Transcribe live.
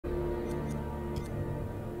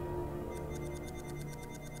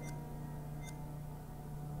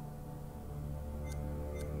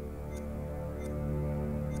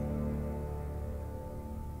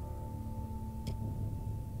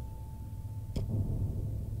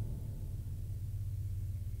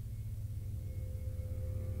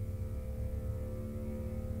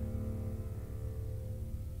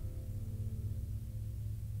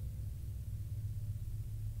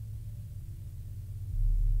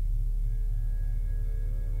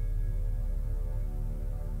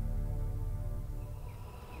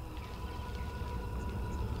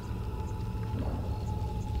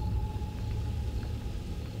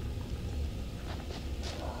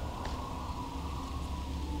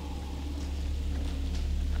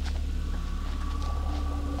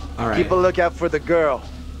All right. Keep a lookout for the girl.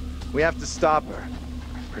 We have to stop her.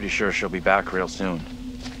 Pretty sure she'll be back real soon.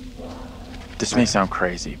 This may sound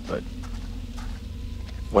crazy, but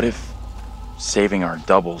what if saving our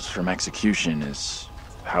doubles from execution is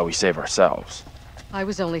how we save ourselves? I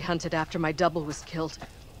was only hunted after my double was killed.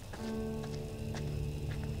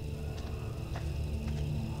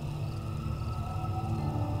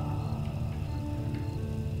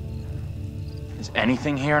 Is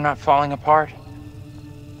anything here not falling apart?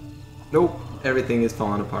 Nope, everything is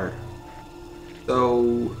falling apart.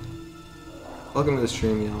 So, welcome to the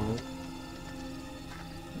stream, y'all.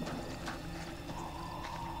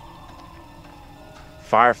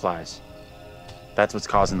 Fireflies. That's what's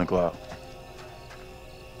causing the glow.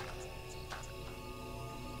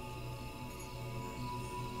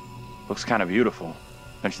 Looks kind of beautiful,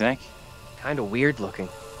 don't you think? Kind of weird looking.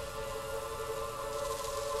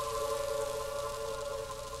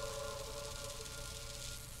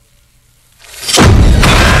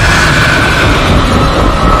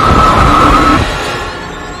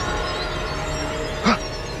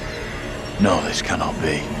 No, this cannot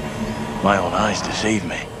be. My own eyes deceive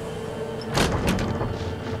me.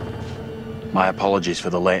 My apologies for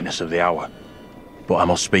the lateness of the hour, but I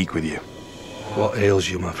must speak with you. What ails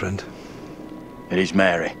you, my friend? It is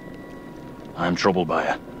Mary. I am troubled by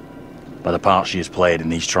her, by the part she has played in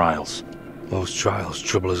these trials. Most trials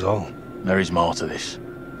trouble us all. There is more to this.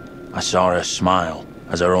 I saw her smile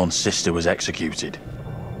as her own sister was executed.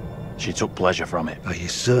 She took pleasure from it. Are you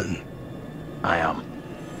certain? I am.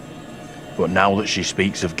 But now that she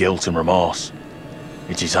speaks of guilt and remorse,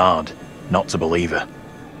 it is hard not to believe her.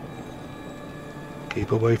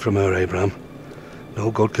 Keep away from her, Abraham. No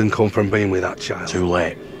good can come from being with that child. Too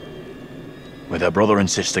late. With her brother and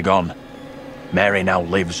sister gone, Mary now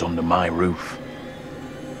lives under my roof.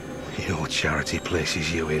 Your charity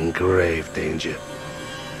places you in grave danger.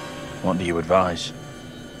 What do you advise?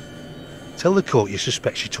 Tell the court you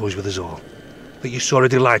suspect she toys with us all. That you saw her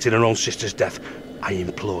delight in her own sister's death. I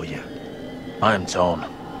implore you. I am torn.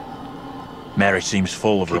 Mary seems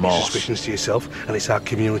full of Keep your remorse. suspicions to yourself, and it's our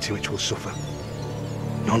community which will suffer.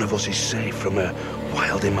 None of us is safe from her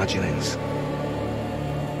wild imaginings.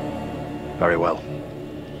 Very well.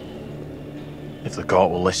 If the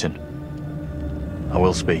court will listen, I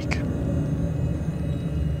will speak.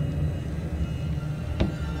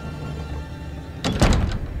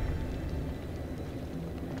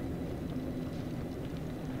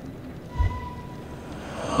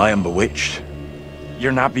 I am bewitched.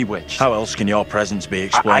 You're not bewitched. How else can your presence be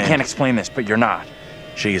explained? I can't explain this, but you're not.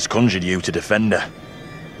 She has conjured you to defend her.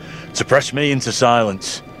 To press me into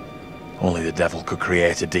silence. Only the devil could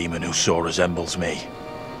create a demon who so resembles me.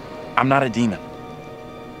 I'm not a demon.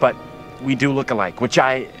 But we do look alike, which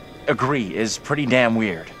I agree is pretty damn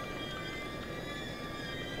weird.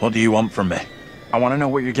 What do you want from me? I want to know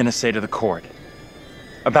what you're going to say to the court.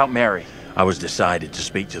 About Mary. I was decided to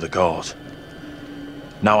speak to the court.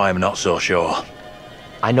 Now I am not so sure.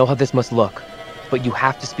 I know how this must look, but you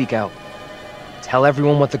have to speak out. Tell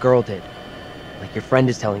everyone what the girl did, like your friend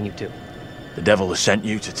is telling you to. The devil has sent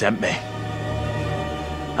you to tempt me.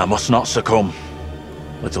 I must not succumb.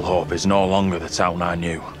 Little Hope is no longer the town I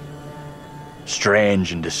knew.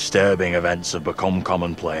 Strange and disturbing events have become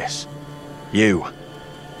commonplace. You,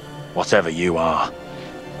 whatever you are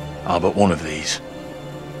but one of these.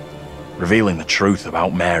 Revealing the truth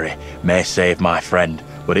about Mary may save my friend,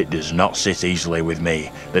 but it does not sit easily with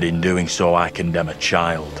me that in doing so I condemn a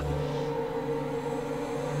child.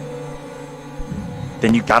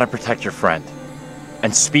 Then you gotta protect your friend.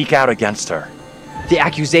 And speak out against her. The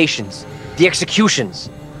accusations, the executions,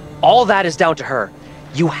 all that is down to her.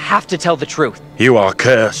 You have to tell the truth. You are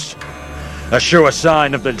cursed. A sure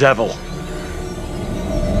sign of the devil.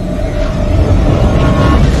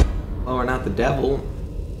 Oh, we're not the devil.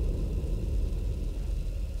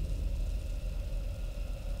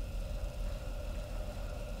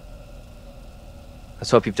 Let's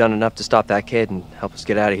hope you've done enough to stop that kid and help us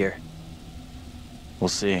get out of here. We'll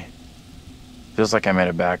see. Feels like I made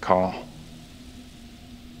a bad call.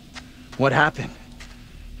 What happened?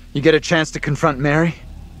 You get a chance to confront Mary?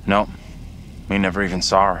 No. We never even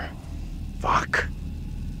saw her. Fuck.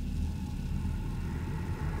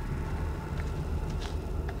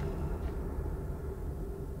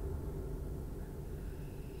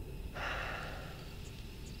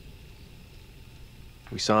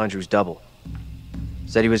 We saw Andrew's double.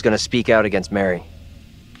 Said he was gonna speak out against Mary.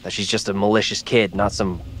 That she's just a malicious kid, not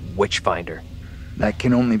some witch finder. That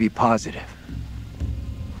can only be positive.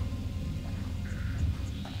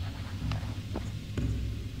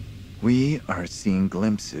 We are seeing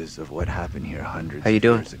glimpses of what happened here hundreds How you of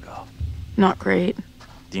doing? years ago. Not great.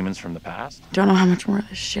 demons from the past? Don't know how much more of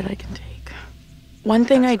this shit I can take. One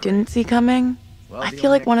thing I didn't see coming, I feel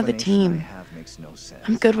like one of the team.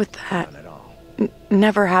 I'm good with that.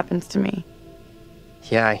 Never happens to me.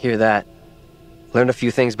 Yeah, I hear that. Learned a few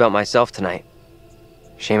things about myself tonight.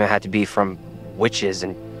 Shame it had to be from witches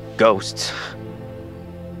and ghosts.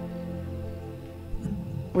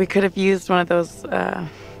 We could have used one of those,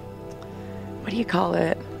 what do you call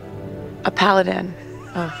it? A paladin,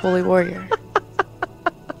 a holy warrior.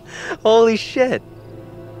 Holy shit.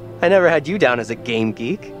 I never had you down as a game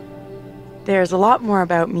geek. There's a lot more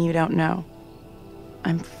about me you don't know.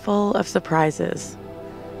 I'm full of surprises.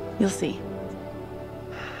 You'll see.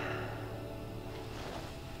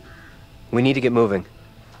 We need to get moving.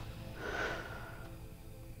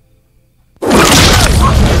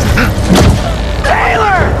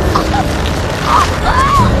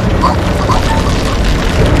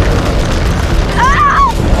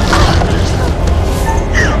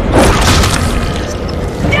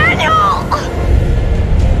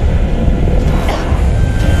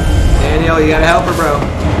 Daniel, you gotta help her, bro.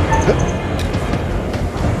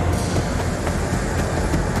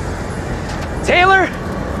 Taylor?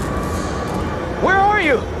 Where are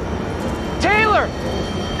you? Taylor!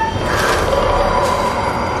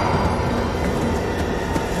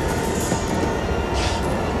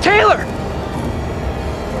 Taylor!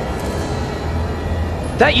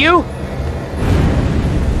 That you?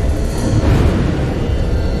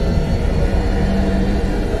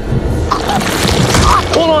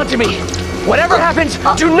 Hold on to me! Whatever happens,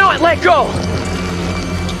 do not let go!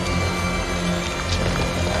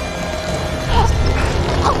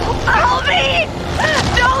 Help me!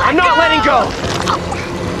 Don't let I'm not go! letting go!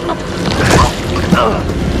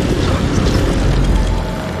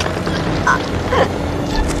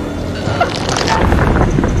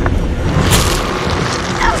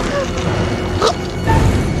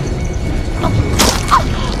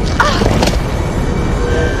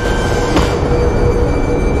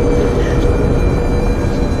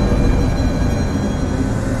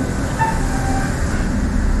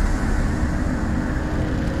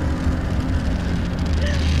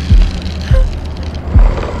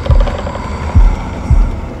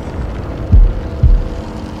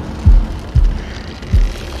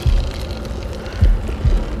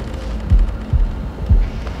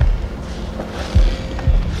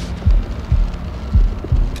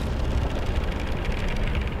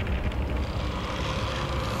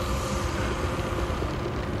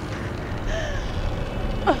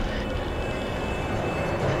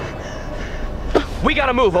 We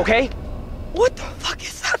gotta move, okay? What the fuck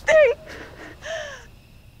is that thing?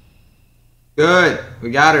 Good.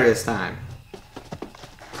 We got her this time.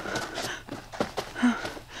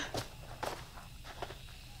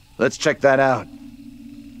 Let's check that out.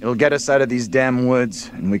 It'll get us out of these damn woods,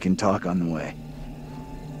 and we can talk on the way.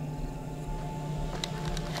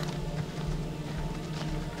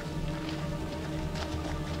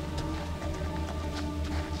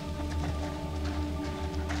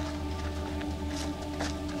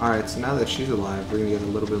 Alright, so now that she's alive, we're gonna get a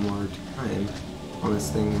little bit more time on this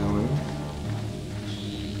thing going.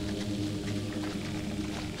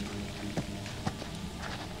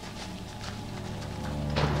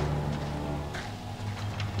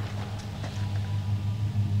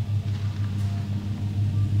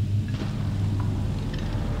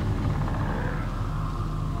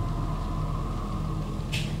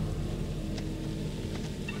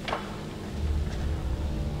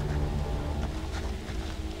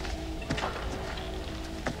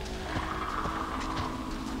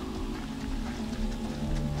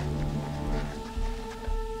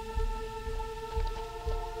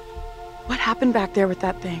 What happened back there with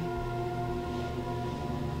that thing?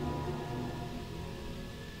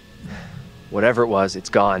 Whatever it was, it's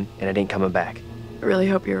gone, and it ain't coming back. I really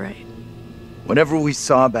hope you're right. Whatever we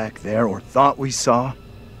saw back there, or thought we saw,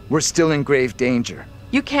 we're still in grave danger.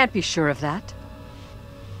 You can't be sure of that.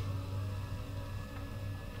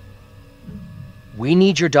 We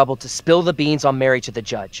need your double to spill the beans on Mary to the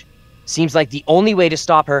judge. Seems like the only way to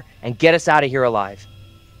stop her and get us out of here alive.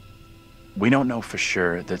 We don't know for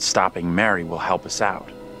sure that stopping Mary will help us out.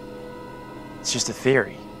 It's just a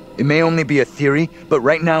theory. It may only be a theory, but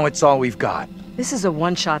right now it's all we've got. This is a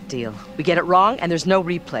one-shot deal. We get it wrong, and there's no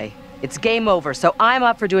replay. It's game over, so I'm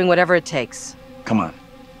up for doing whatever it takes. Come on,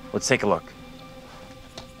 let's take a look.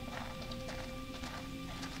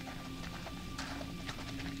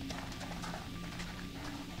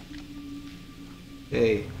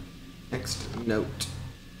 Okay, next note.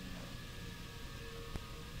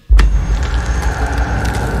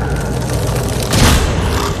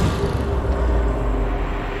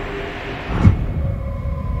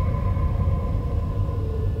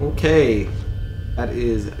 Okay, that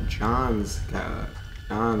is John's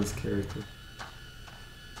character.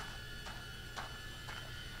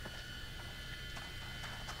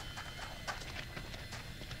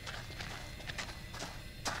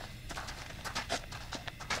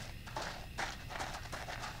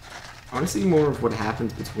 I want to see more of what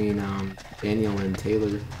happens between Daniel and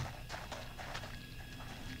Taylor.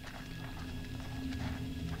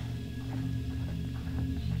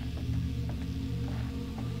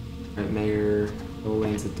 Right, Mayor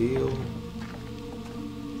lands a deal.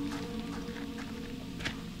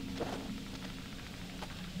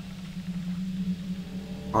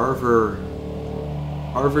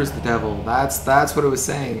 Harvor's the devil. That's what it was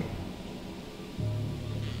saying.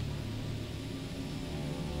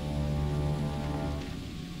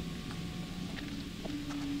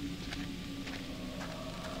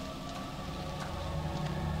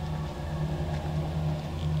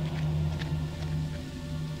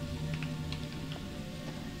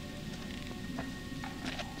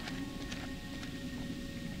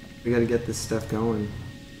 We gotta get this stuff going.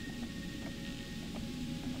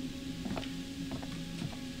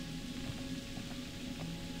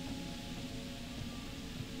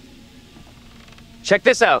 Check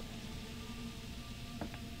this out.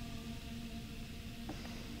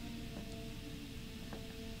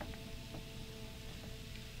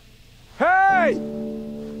 Hey!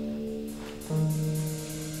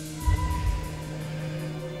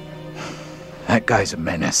 That guy's a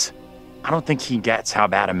menace. I don't think he gets how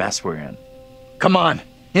bad a mess we're in. Come on,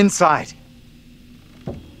 inside.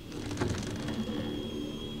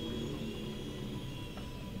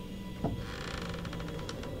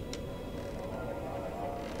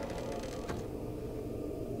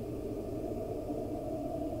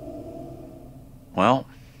 Well,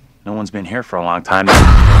 no one's been here for a long time.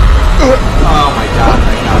 Oh my god,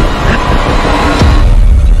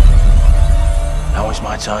 Now is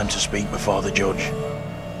my time to speak before the judge.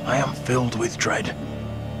 I am filled with dread.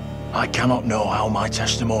 I cannot know how my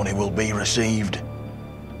testimony will be received.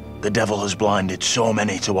 The devil has blinded so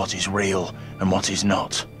many to what is real and what is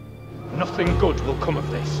not. Nothing good will come of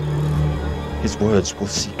this. His words will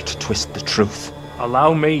seek to twist the truth.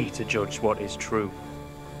 Allow me to judge what is true.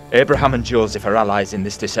 Abraham and Joseph are allies in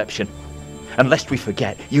this deception. And lest we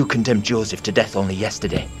forget, you condemned Joseph to death only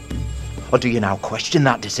yesterday. Or do you now question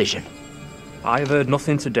that decision? I have heard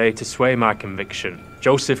nothing today to sway my conviction.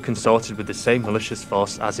 Joseph consorted with the same malicious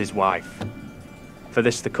force as his wife. For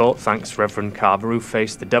this the court thanks Reverend Carver, who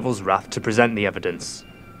faced the devil's wrath to present the evidence.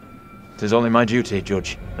 'Tis only my duty,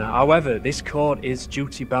 Judge. However, this court is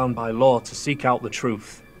duty-bound by law to seek out the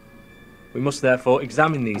truth. We must therefore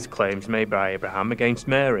examine these claims made by Abraham against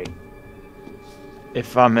Mary.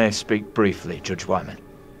 If I may speak briefly, Judge Wyman.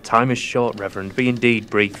 Time is short, Reverend. Be indeed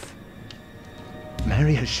brief.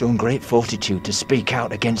 Mary has shown great fortitude to speak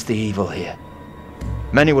out against the evil here.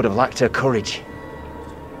 Many would have lacked her courage.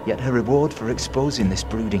 Yet her reward for exposing this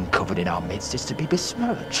brooding coven in our midst is to be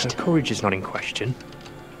besmirched. Her courage is not in question.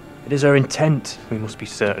 It is her intent we must be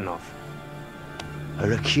certain of.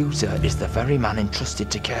 Her accuser is the very man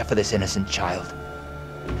entrusted to care for this innocent child.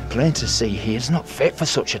 Plain to see, he is not fit for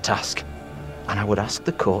such a task, and I would ask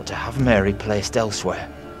the court to have Mary placed elsewhere.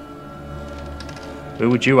 Who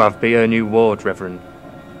would you have be her new ward, Reverend?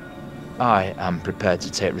 I am prepared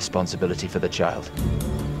to take responsibility for the child,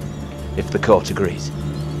 if the court agrees.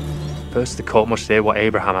 First, the court must hear what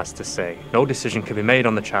Abraham has to say. No decision can be made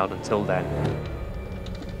on the child until then.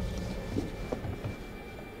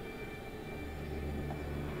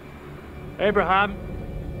 Abraham!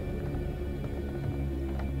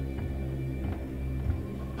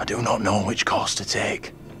 I do not know which course to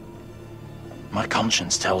take. My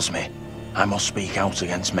conscience tells me I must speak out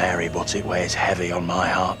against Mary, but it weighs heavy on my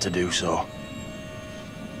heart to do so.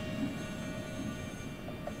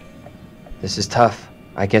 This is tough.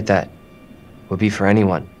 I get that. Would be for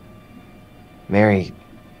anyone. Mary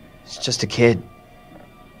is just a kid.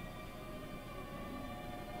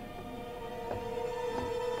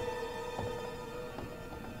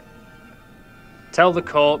 Tell the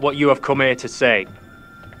court what you have come here to say.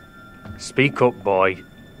 Speak up, boy.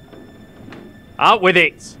 Out with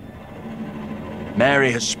it!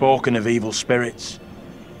 Mary has spoken of evil spirits,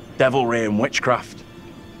 devilry and witchcraft.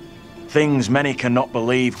 Things many cannot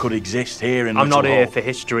believe could exist here in I'm Little not here Hope. for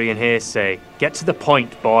history and hearsay. Get to the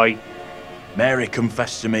point, boy. Mary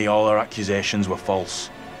confessed to me all her accusations were false.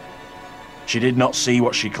 She did not see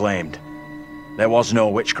what she claimed. There was no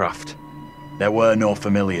witchcraft. There were no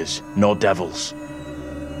familiars, no devils.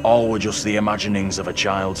 All were just the imaginings of a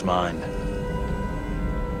child's mind.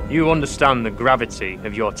 You understand the gravity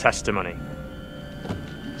of your testimony.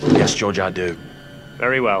 Yes, Judge, I do.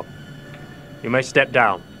 Very well. You may step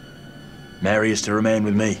down. Mary is to remain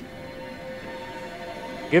with me.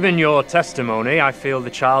 Given your testimony, I feel the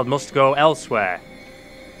child must go elsewhere.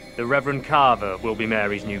 The Reverend Carver will be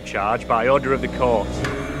Mary's new charge by order of the court.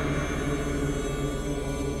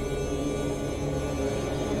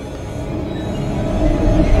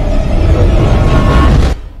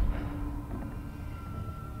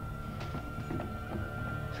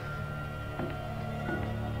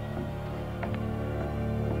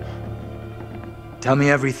 Tell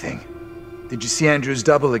me everything. Did you see Andrew's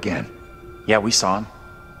double again? Yeah, we saw him.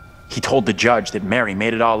 He told the judge that Mary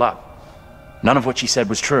made it all up. None of what she said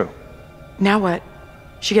was true. Now what?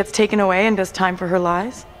 She gets taken away and does time for her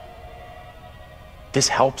lies? This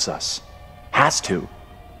helps us. Has to.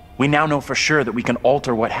 We now know for sure that we can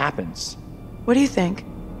alter what happens. What do you think?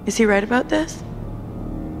 Is he right about this?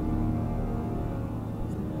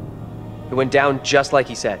 It went down just like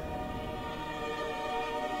he said.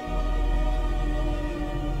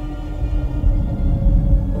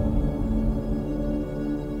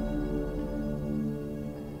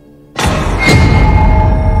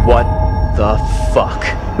 What the fuck?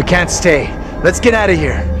 We can't stay. Let's get out of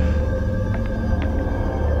here.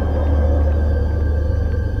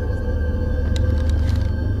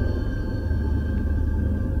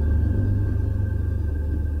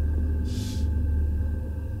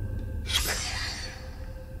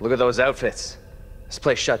 Look at those outfits. This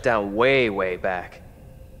place shut down way, way back.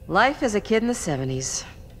 Life as a kid in the 70s.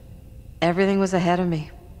 Everything was ahead of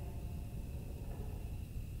me.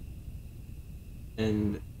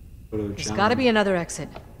 And there's gotta be another exit.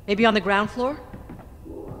 Maybe on the ground floor?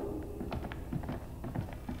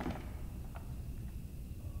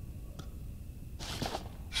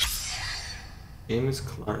 James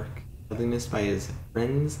Clark, sadly missed by his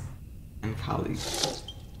friends and colleagues.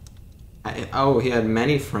 Oh, he had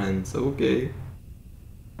many friends. Okay.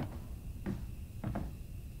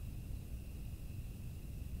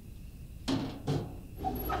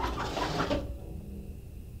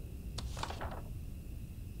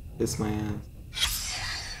 Kiss my ass.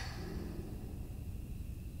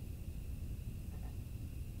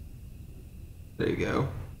 There you go.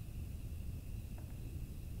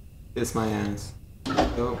 Kiss my ass.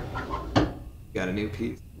 Oh, got a new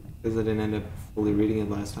piece because I didn't end up fully reading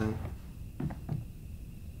it last time.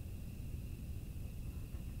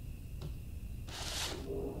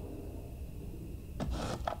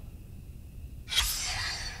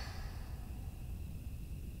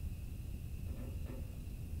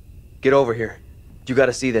 Get over here. You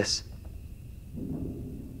gotta see this.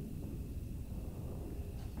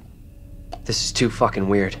 This is too fucking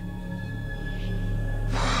weird.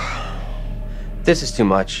 This is too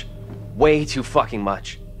much. Way too fucking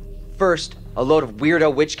much. First, a load of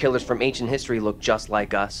weirdo witch killers from ancient history look just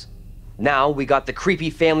like us. Now we got the creepy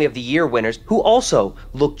Family of the Year winners who also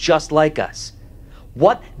look just like us.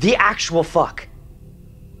 What the actual fuck?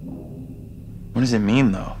 What does it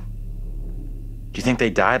mean, though? Do you think they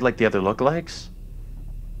died like the other lookalikes?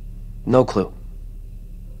 No clue.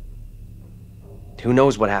 Who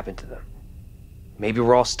knows what happened to them? Maybe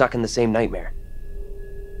we're all stuck in the same nightmare.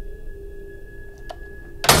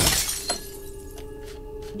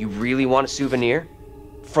 You really want a souvenir?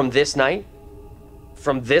 From this night?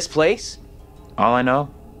 From this place? All I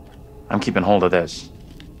know, I'm keeping hold of this.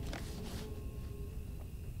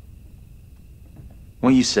 What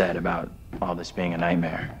you said about all this being a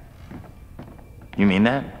nightmare. You mean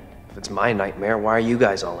that? If it's my nightmare, why are you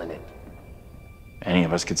guys all in it? Any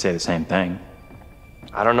of us could say the same thing.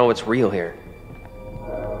 I don't know what's real here.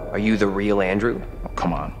 Are you the real Andrew? Oh,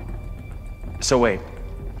 come on. So wait.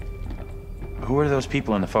 Who are those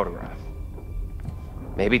people in the photograph?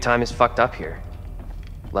 Maybe time is fucked up here.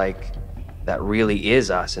 Like, that really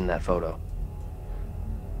is us in that photo.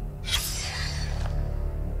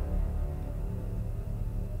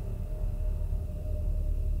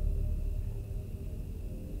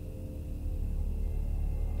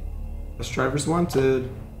 Bus drivers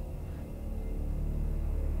wanted.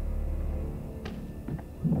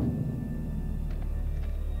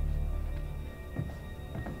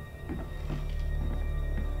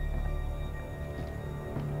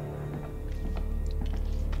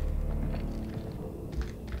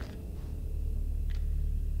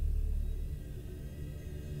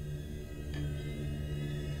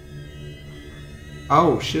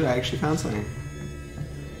 Oh shit, I actually found something.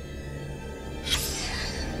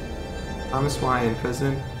 Thomas Wyan,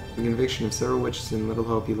 President, the conviction of several witches in Little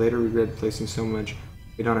Hope. He later regretted placing so much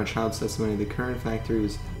weight on a child's testimony. The current factory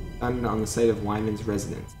was founded on the site of Wyman's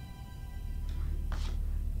residence.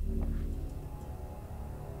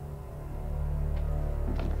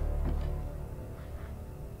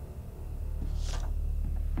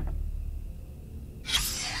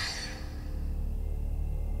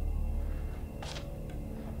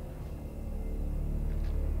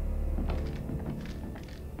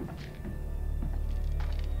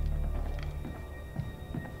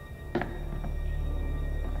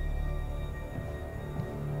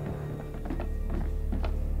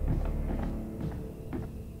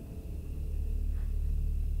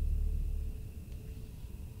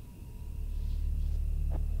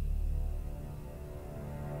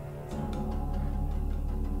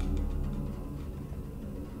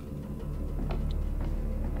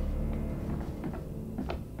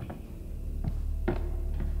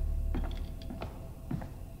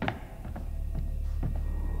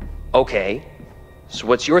 Okay. So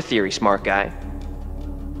what's your theory, smart guy?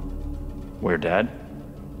 We're dead?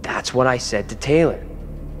 That's what I said to Taylor.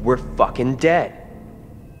 We're fucking dead.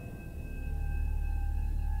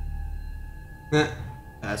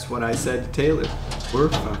 That's what I said to Taylor. We're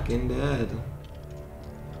fucking dead.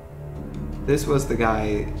 This was the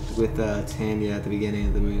guy with Tanya at the beginning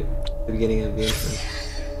of the movie. The beginning of the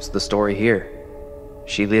intro. What's the story here?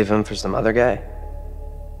 She leave him for some other guy?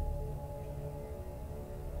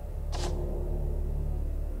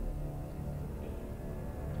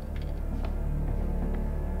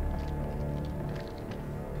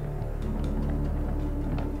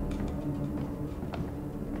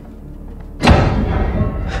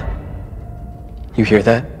 You hear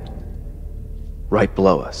that? Right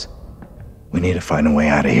below us. We need to find a way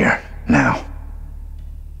out of here, now.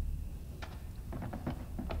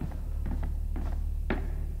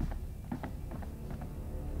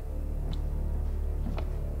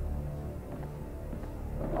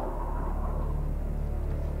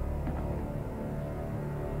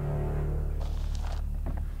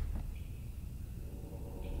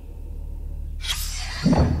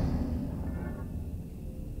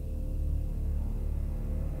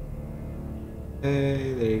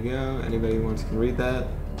 Hey, there you go. Anybody who wants to read that?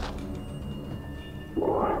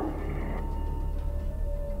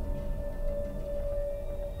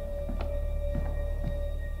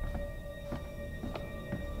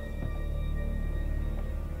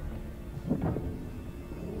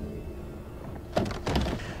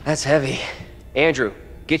 That's heavy. Andrew,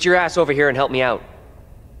 get your ass over here and help me out.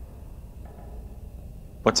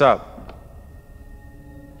 What's up?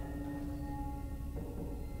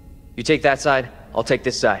 You take that side, I'll take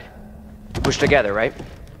this side. Push together, right?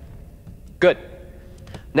 Good.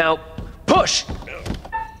 Now, push!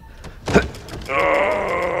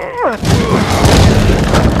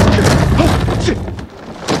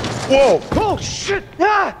 Whoa! Oh, shit!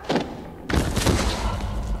 Ah!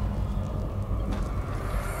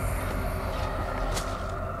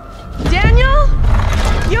 Daniel?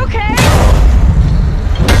 You okay?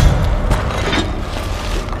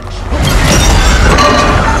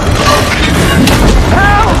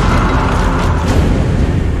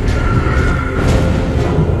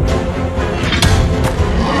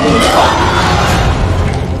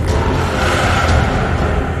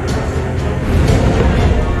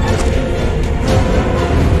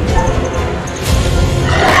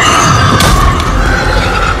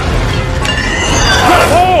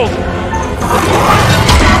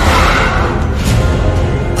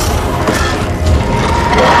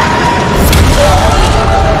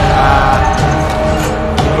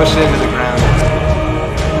 Push it into the ground.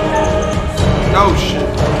 Oh shit.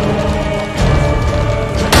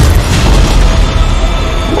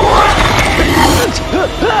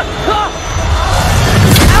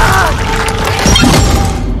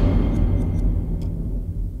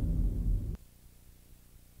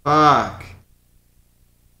 Fuck.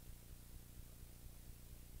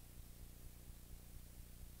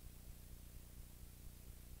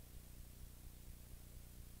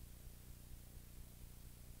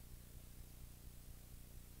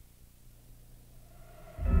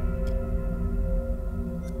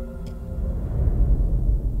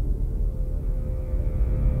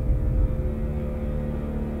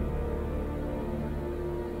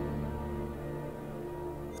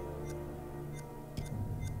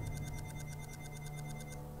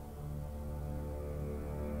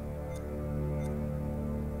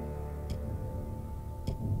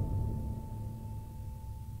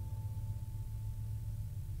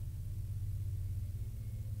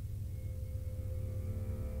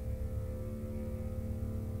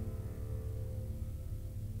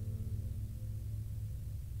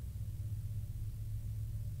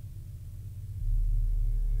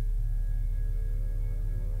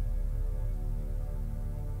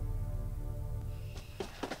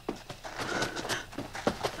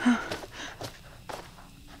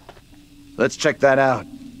 Let's check that out.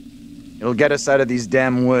 It'll get us out of these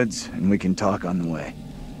damn woods, and we can talk on the way.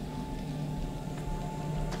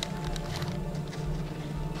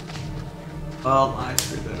 Well, I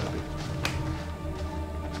screwed that up.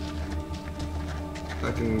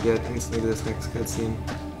 I can get instantly to this next cutscene.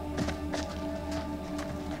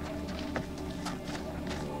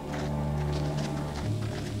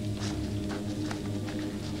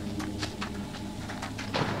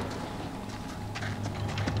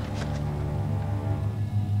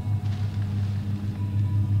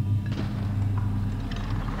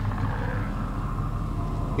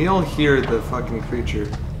 You don't hear the fucking creature.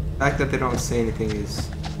 The fact that they don't say anything is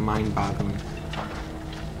mind-boggling.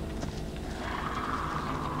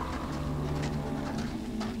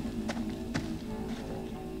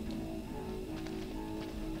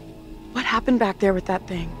 happened back there with that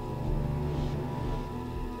thing?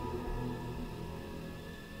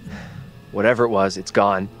 Whatever it was, it's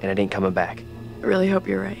gone, and it ain't coming back. I really hope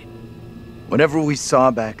you're right. Whatever we saw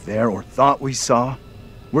back there, or thought we saw,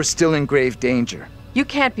 we're still in grave danger. You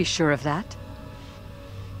can't be sure of that.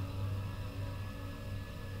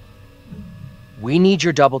 We need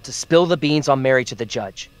your double to spill the beans on Mary to the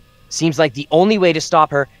judge. Seems like the only way to stop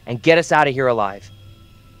her and get us out of here alive.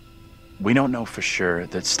 We don't know for sure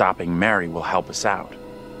that stopping Mary will help us out.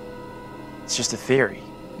 It's just a theory.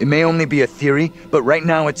 It may only be a theory, but right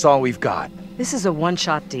now it's all we've got. This is a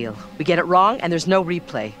one-shot deal. We get it wrong, and there's no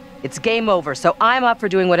replay. It's game over, so I'm up for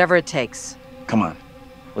doing whatever it takes. Come on,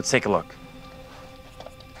 let's take a look.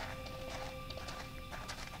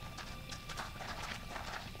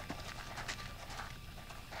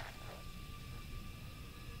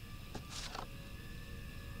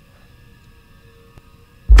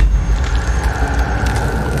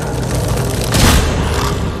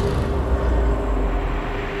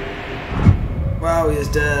 Wow, he is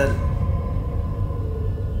dead.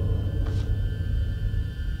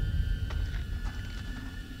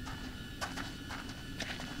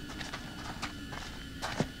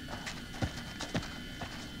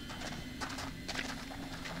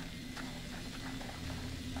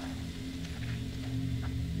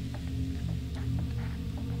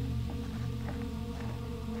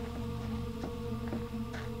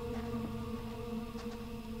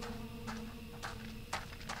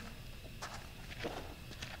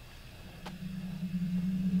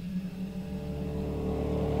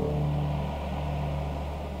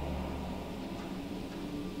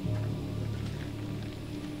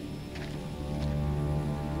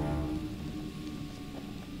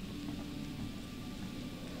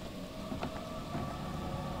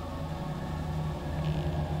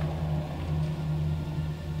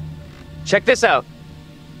 Check this out.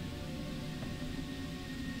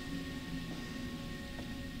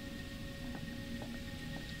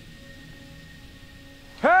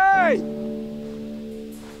 Hey!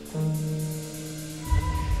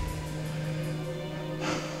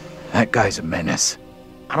 That guy's a menace.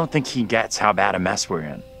 I don't think he gets how bad a mess we're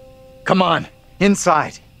in. Come on,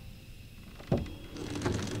 inside.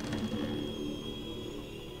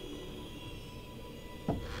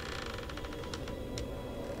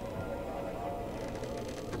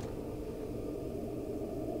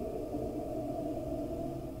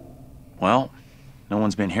 Well, no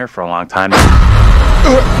one's been here for a long time.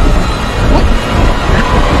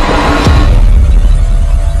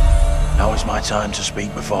 Now is my time to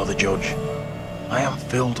speak before the judge. I am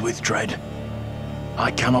filled with dread.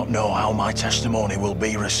 I cannot know how my testimony will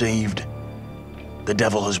be received. The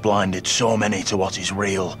devil has blinded so many to what is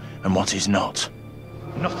real and what is not.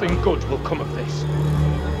 Nothing good will come of this.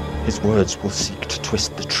 His words will seek to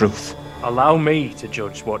twist the truth. Allow me to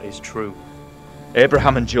judge what is true.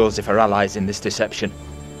 Abraham and Joseph are allies in this deception.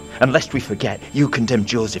 And lest we forget, you condemned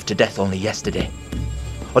Joseph to death only yesterday.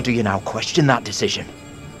 Or do you now question that decision?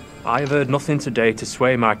 I have heard nothing today to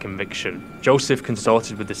sway my conviction. Joseph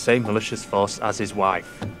consorted with the same malicious force as his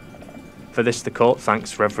wife. For this, the court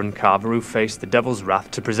thanks Reverend Carver, who faced the devil's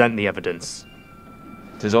wrath, to present the evidence.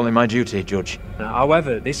 'Tis only my duty, Judge.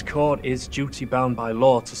 However, this court is duty-bound by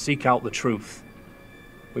law to seek out the truth.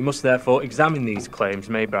 We must therefore examine these claims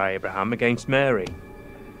made by Abraham against Mary.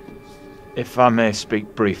 If I may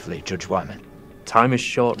speak briefly, Judge Wyman. Time is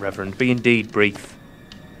short, Reverend. Be indeed brief.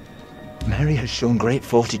 Mary has shown great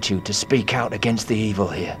fortitude to speak out against the evil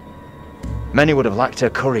here. Many would have lacked her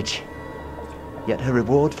courage. Yet her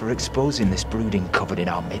reward for exposing this brooding coven in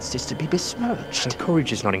our midst is to be besmirched. Her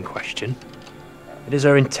courage is not in question. It is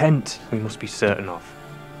her intent we must be certain of.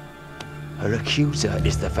 Her accuser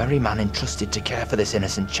is the very man entrusted to care for this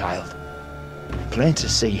innocent child. Plain to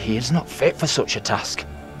see, he is not fit for such a task.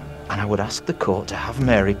 And I would ask the court to have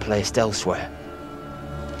Mary placed elsewhere.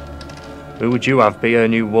 Who would you have be her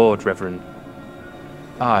new ward, Reverend?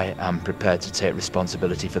 I am prepared to take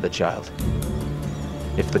responsibility for the child.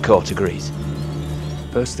 If the court agrees.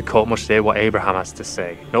 First, the court must hear what Abraham has to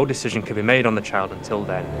say. No decision can be made on the child until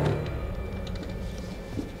then.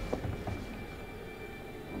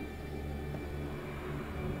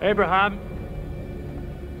 Abraham!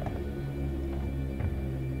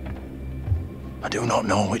 I do not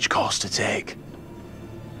know which course to take.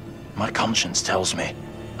 My conscience tells me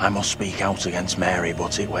I must speak out against Mary,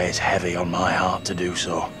 but it weighs heavy on my heart to do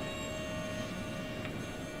so.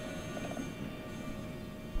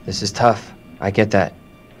 This is tough. I get that.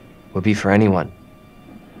 Would be for anyone.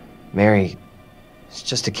 Mary is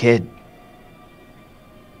just a kid.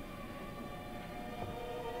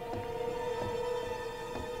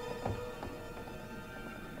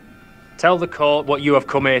 Tell the court what you have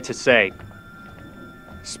come here to say.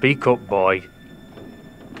 Speak up, boy.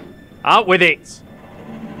 Out with it!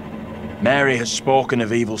 Mary has spoken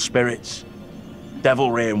of evil spirits,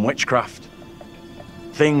 devilry and witchcraft.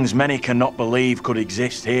 Things many cannot believe could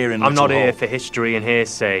exist here in I'm not Little here Hope. for history and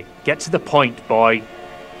hearsay. Get to the point, boy.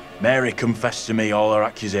 Mary confessed to me all her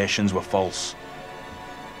accusations were false.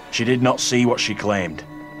 She did not see what she claimed.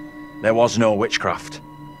 There was no witchcraft.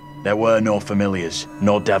 There were no familiars,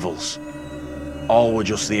 no devils. All were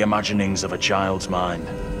just the imaginings of a child's mind.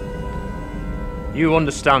 You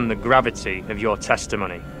understand the gravity of your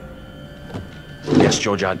testimony. Yes,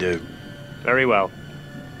 Judge, I do. Very well.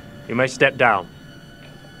 You may step down.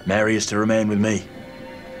 Mary is to remain with me.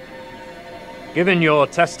 Given your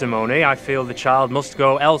testimony, I feel the child must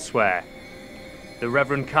go elsewhere. The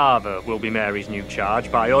Reverend Carver will be Mary's new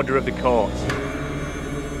charge by order of the court.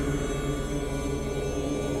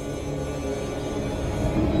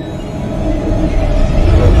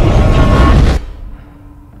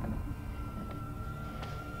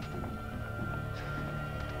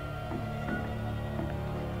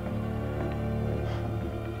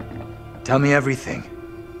 Tell me everything.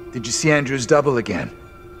 Did you see Andrew's double again?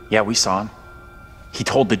 Yeah, we saw him. He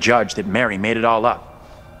told the judge that Mary made it all up.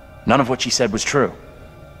 None of what she said was true.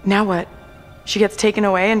 Now what? She gets taken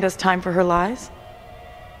away and does time for her lies?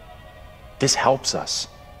 This helps us.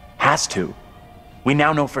 Has to. We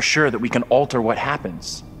now know for sure that we can alter what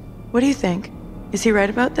happens. What do you think? Is he right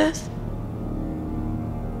about this?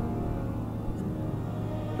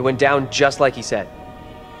 It went down just like he said.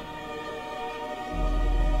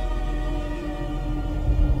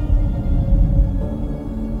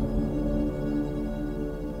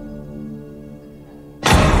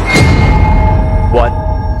 What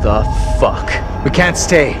the fuck? We can't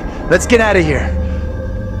stay. Let's get out of here.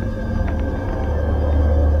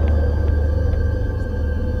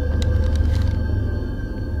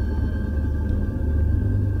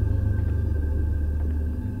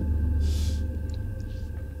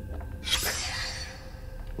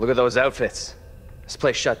 Look at those outfits. This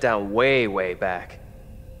place shut down way, way back.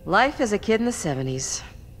 Life as a kid in the 70s.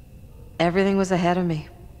 Everything was ahead of me.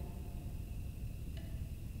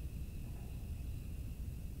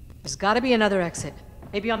 There's gotta be another exit.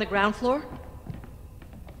 Maybe on the ground floor?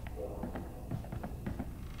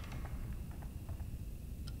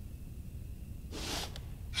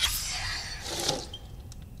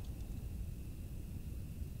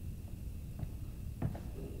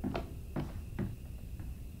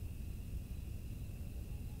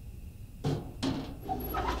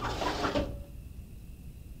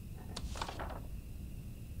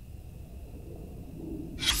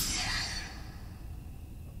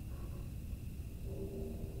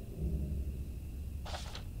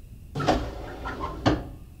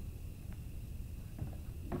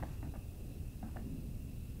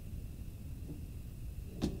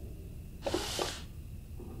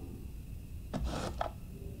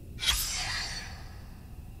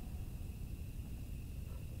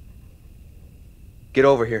 Get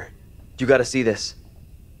over here. You gotta see this.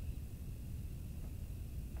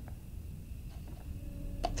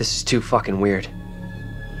 This is too fucking weird.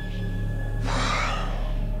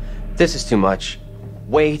 This is too much.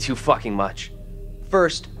 Way too fucking much.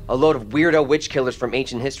 First, a load of weirdo witch killers from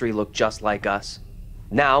ancient history look just like us.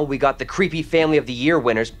 Now we got the creepy Family of the Year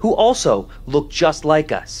winners who also look just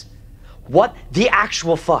like us. What the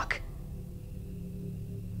actual fuck?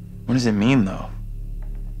 What does it mean, though?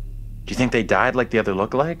 Do you think they died like the other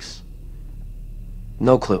lookalikes?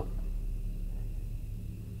 No clue.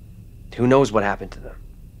 Who knows what happened to them?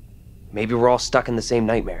 Maybe we're all stuck in the same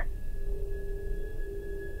nightmare.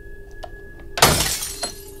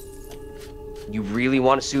 You really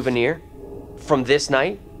want a souvenir? From this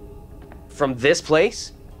night? From this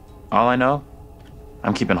place? All I know,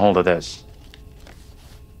 I'm keeping hold of this.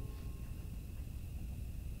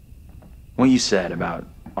 What you said about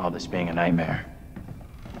all this being a nightmare.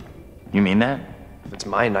 You mean that? If it's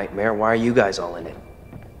my nightmare, why are you guys all in it?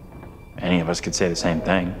 Any of us could say the same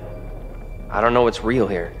thing. I don't know what's real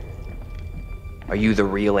here. Are you the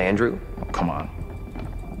real Andrew? Oh, come on.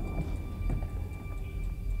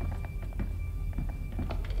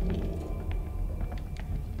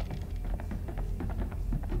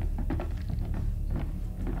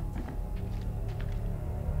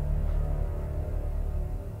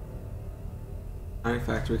 Alright,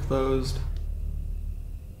 factory closed.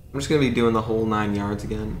 I'm just gonna be doing the whole 9 yards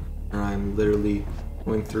again, and I'm literally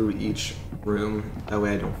going through each room. That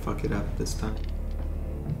way I don't fuck it up this time.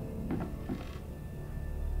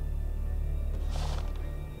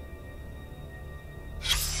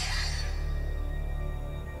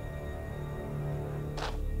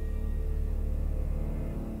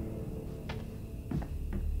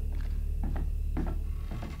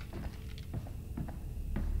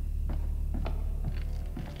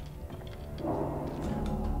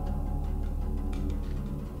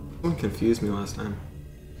 confused me last time.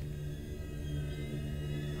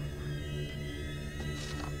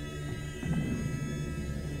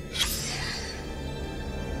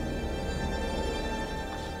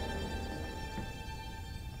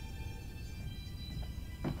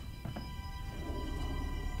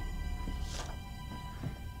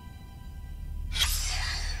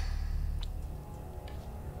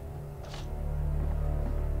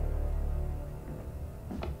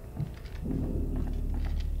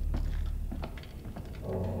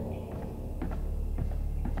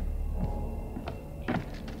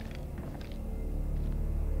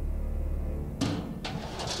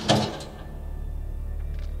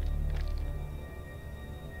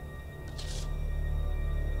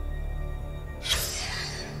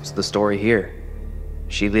 What's the story here?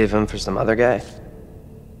 She leave him for some other guy?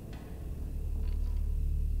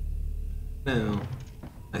 No,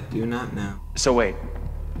 I do not know. So wait,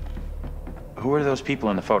 who are those people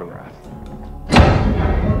in the photograph?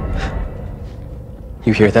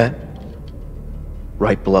 You hear that?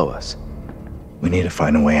 Right below us. We need to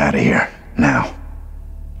find a way out of here, now.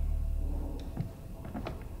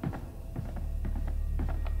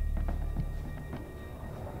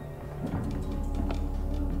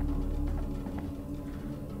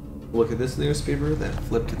 Look at this newspaper that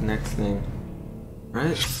flipped to the next thing.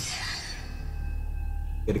 Right?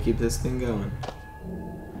 Gotta keep this thing going.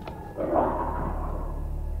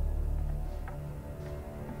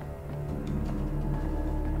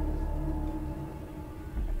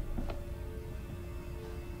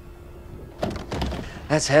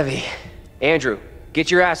 That's heavy. Andrew, get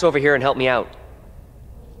your ass over here and help me out.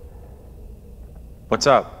 What's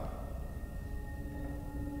up?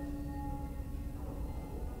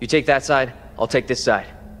 You take that side, I'll take this side.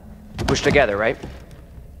 Push together, right?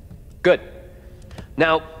 Good.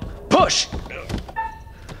 Now, push!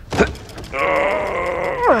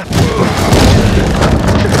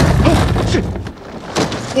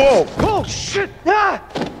 Whoa! Oh, shit! Ah!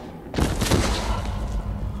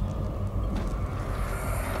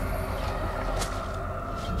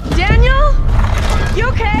 Daniel? You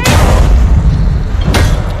okay?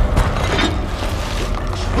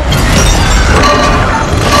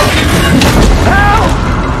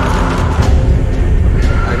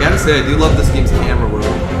 I gotta say, I do love this game's camera work.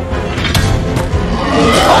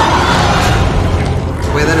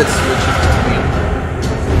 The way that it switches between.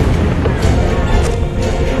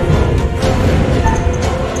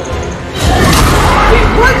 Wait,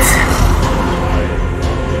 what?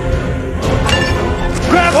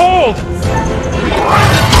 Grab hold!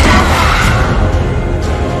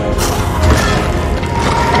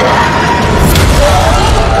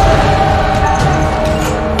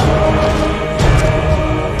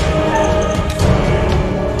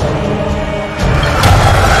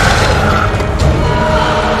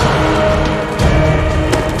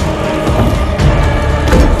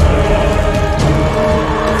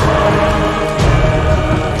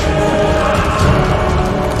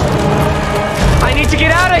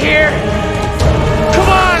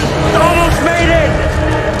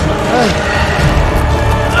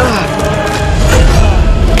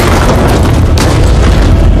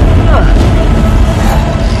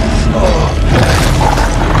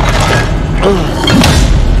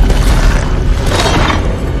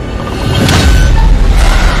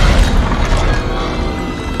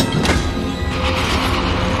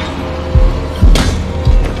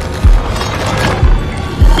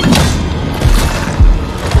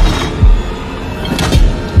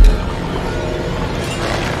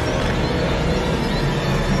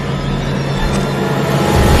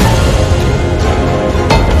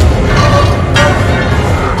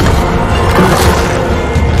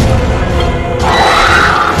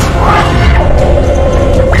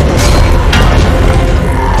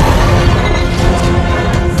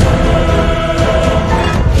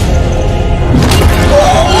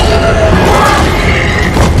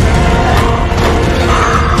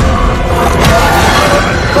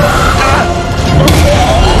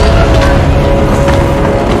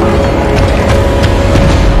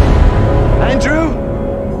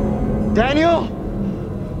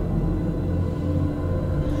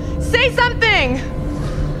 Say something!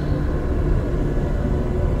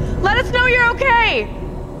 Let us know you're okay!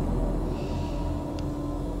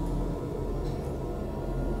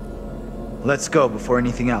 Let's go before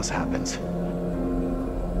anything else happens.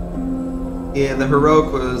 Yeah, the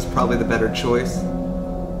heroic was probably the better choice.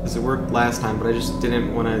 Because it worked last time, but I just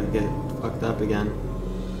didn't want to get fucked up again.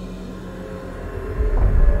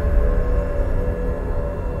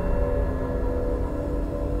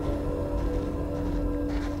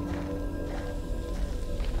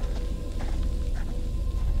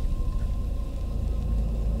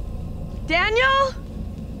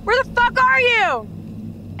 you?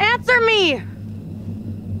 Answer me!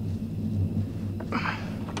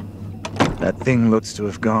 That thing looks to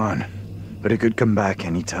have gone, but it could come back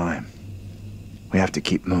any time. We have to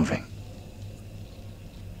keep moving.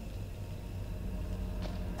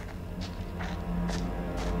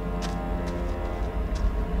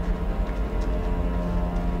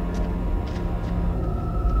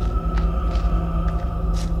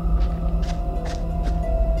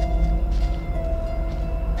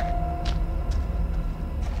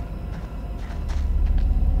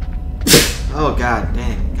 Oh, god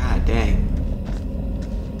dang. God dang.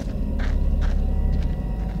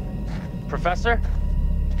 Professor?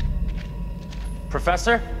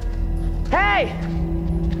 Professor? Hey!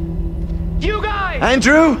 You guys!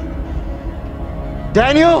 Andrew?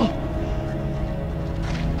 Daniel?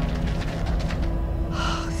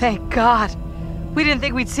 Thank God. We didn't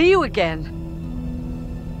think we'd see you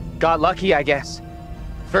again. Got lucky, I guess.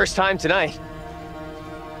 First time tonight.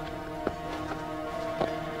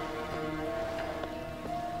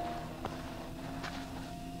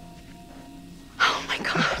 Oh my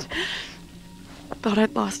God. Thought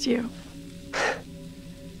I'd lost you.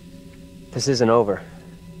 This isn't over.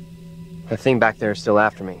 The thing back there is still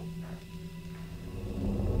after me.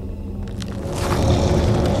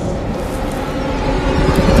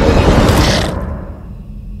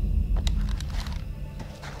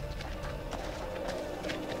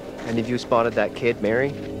 Any of you spotted that kid,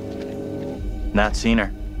 Mary? Not seen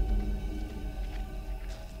her.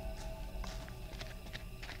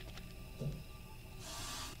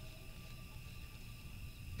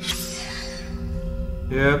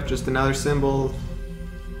 Yep, just another symbol.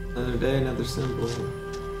 Another day, another symbol.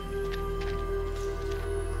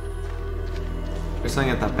 There's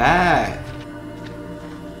something at the back.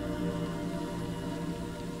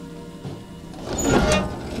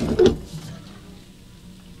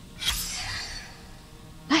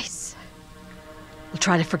 Nice. We'll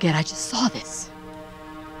try to forget I just saw this.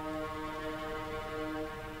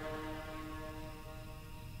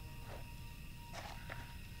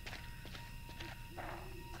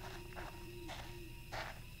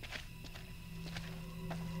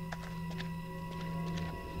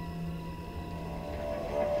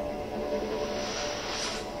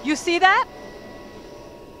 You see that?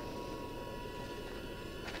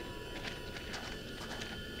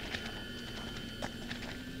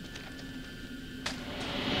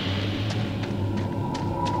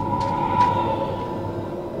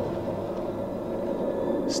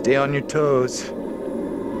 Stay on your toes.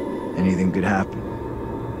 Anything could happen.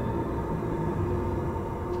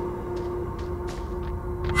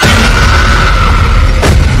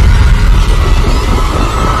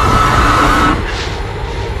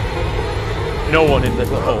 No one in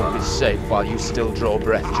Little Hope is safe while you still draw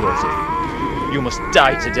breath, Joseph. You must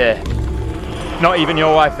die today. Not even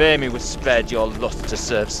your wife Amy was spared your lust to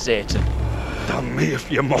serve Satan. Damn me if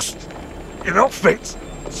you must. You're not fit.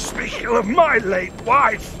 Speaking of my late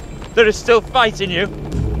wife. There is still fight in you.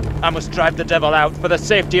 I must drive the devil out for the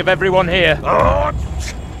safety of everyone here. Oh,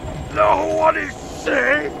 no one is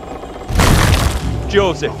safe.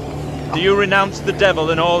 Joseph, do you renounce the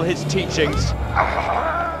devil and all his teachings?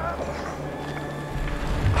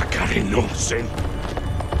 I carry no sin.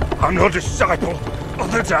 I'm no disciple of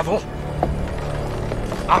the devil.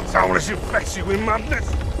 I'll doubtless infect you with madness.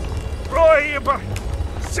 Brought here by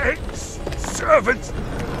Satan's servants.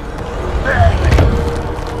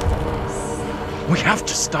 We have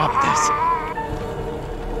to stop this.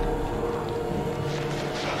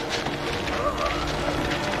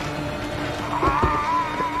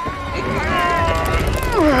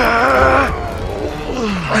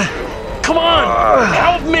 Come on!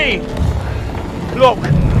 Help me! Look,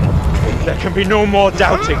 there can be no more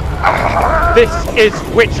doubting. This is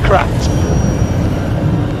witchcraft.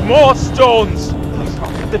 More stones!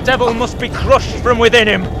 The devil must be crushed from within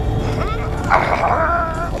him.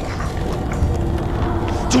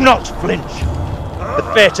 Do not flinch.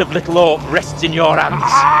 The fate of Little Hope rests in your hands.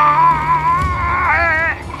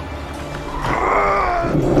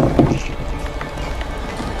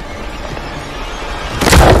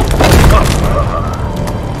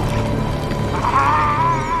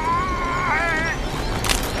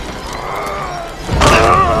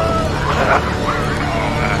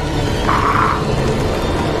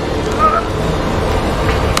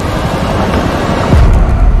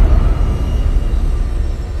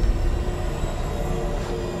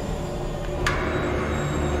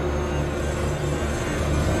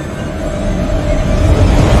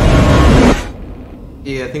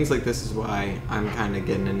 Yeah, things like this is why I'm kind of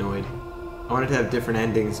getting annoyed. I wanted to have different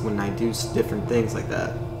endings when I do different things like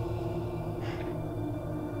that.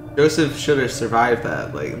 Joseph should have survived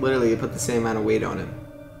that. Like, literally, it put the same amount of weight on him.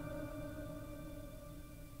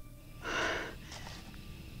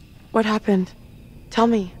 What happened? Tell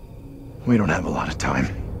me. We don't have a lot of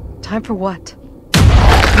time. Time for what?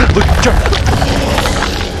 Look, John!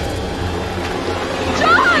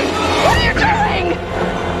 What are you doing?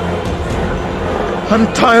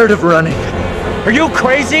 I'm tired of running. Are you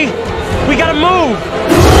crazy? We gotta move!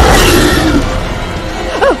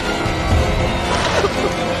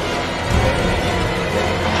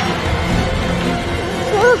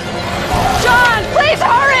 John, please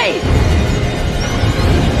hurry!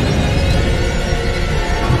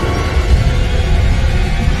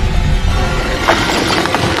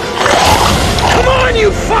 Come on,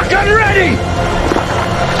 you fuck! I'm ready!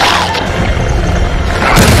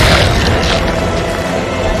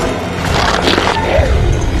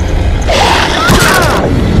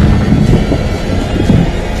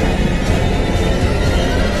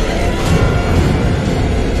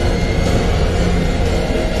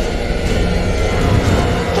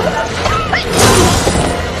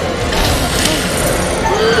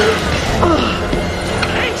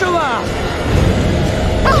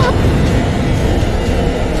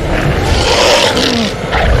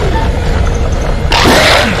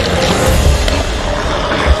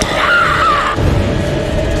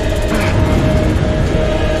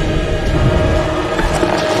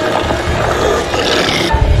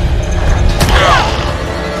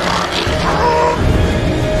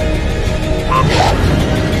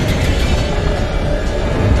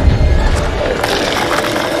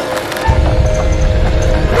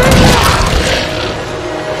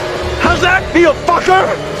 You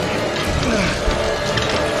fucker!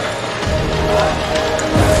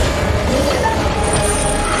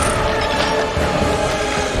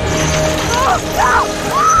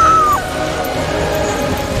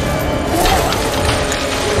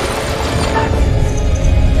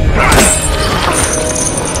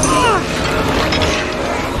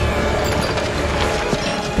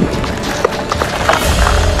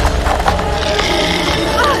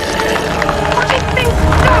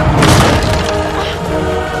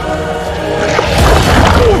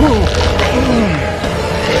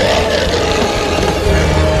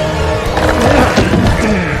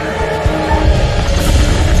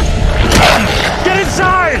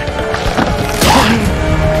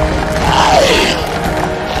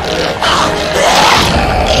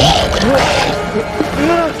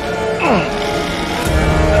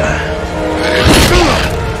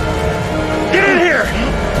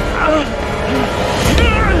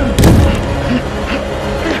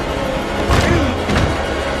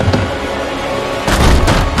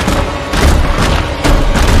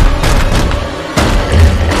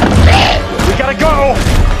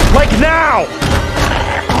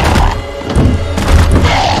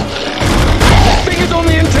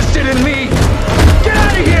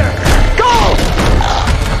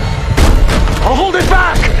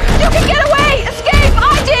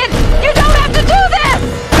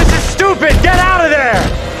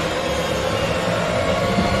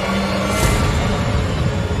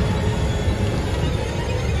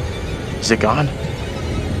 Is it gone?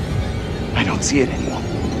 I don't see it anymore.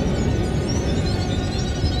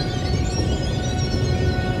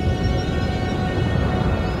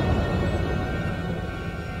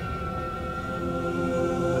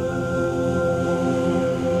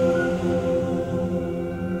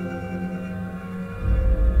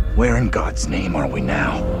 Where in God's name are we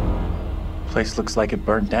now? Place looks like it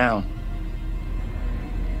burnt down.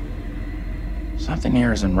 Something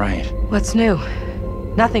here isn't right. What's new?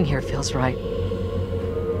 Nothing here feels right.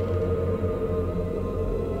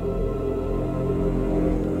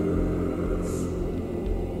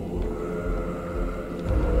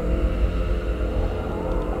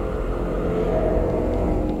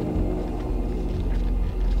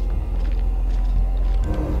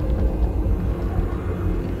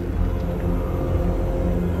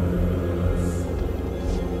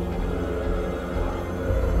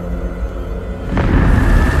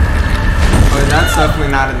 That's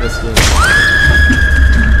definitely not in this game.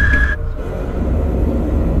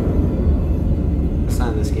 It's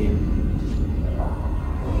not in this game.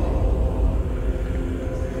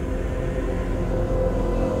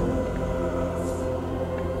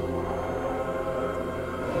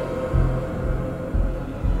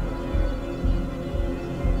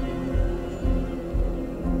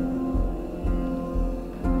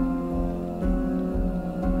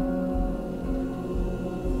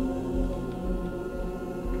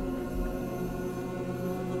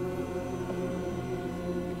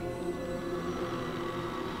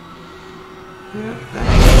 Yeah,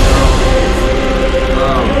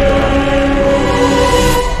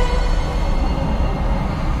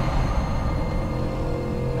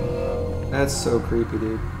 That's so creepy,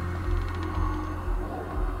 dude.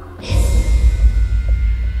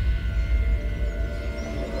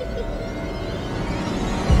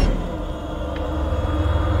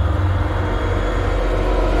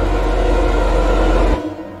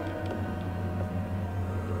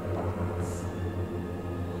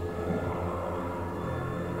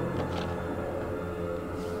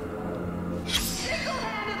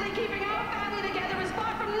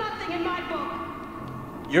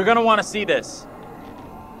 You're gonna want to see this.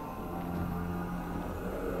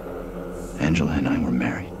 Angela and I were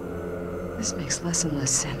married. This makes less and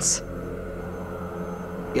less sense.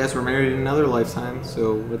 Yes, we're married in another lifetime,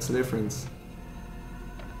 so what's the difference?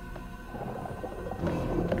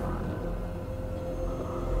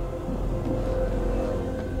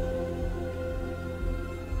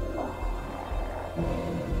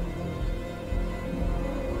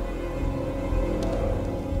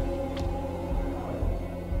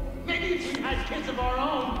 Kids of our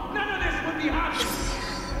own, none of this would be happening.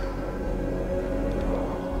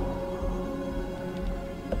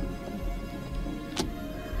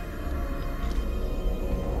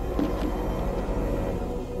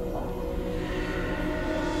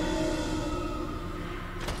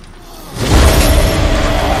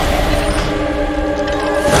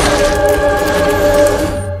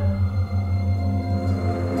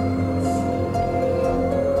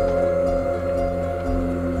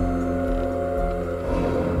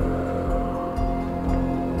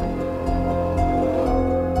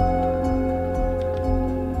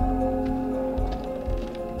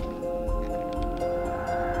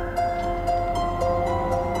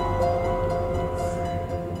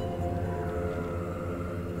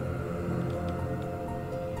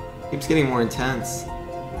 Keeps getting more intense.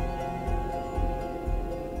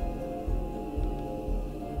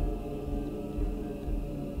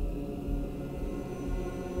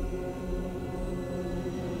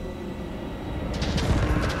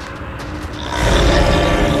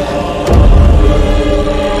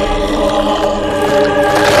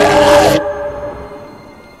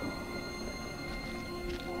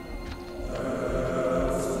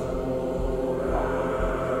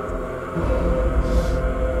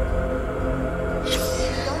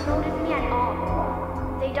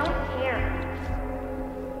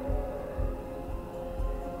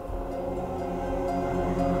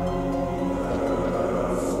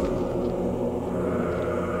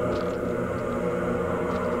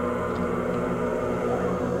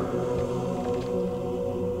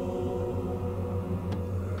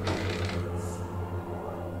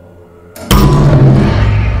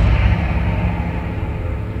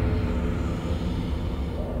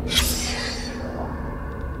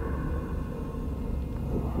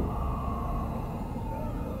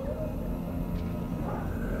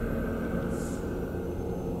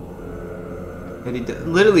 And he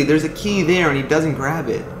literally, there's a key there, and he doesn't grab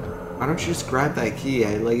it. Why don't you just grab that key?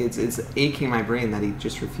 Like it's aching my brain that he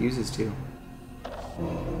just refuses to.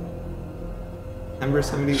 Number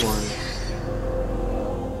 71.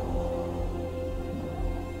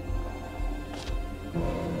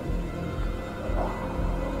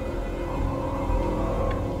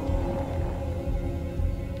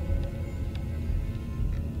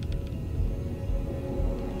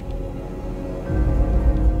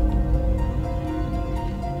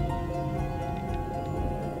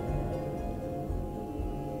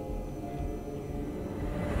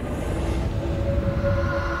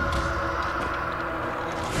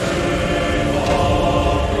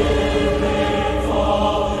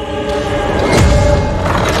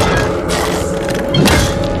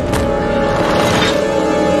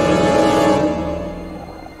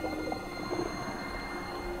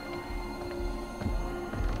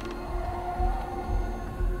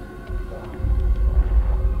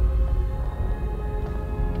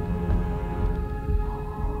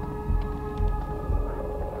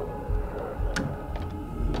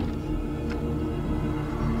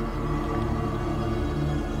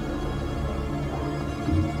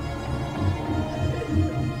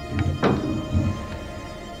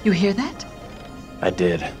 You hear that? I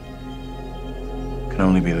did. Can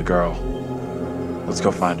only be the girl. Let's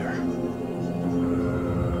go find her.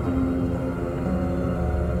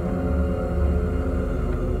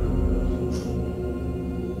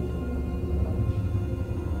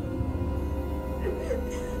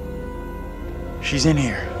 She's in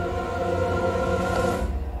here.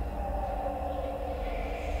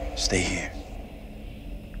 Stay here.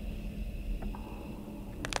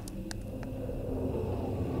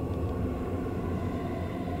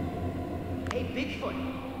 Hey, Bigfoot,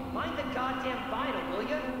 mind the goddamn vinyl, will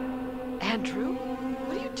ya? Andrew?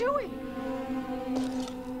 What are you doing?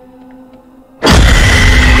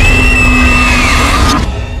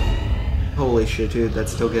 Holy shit, dude, that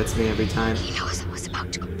still gets me every time. He knows I was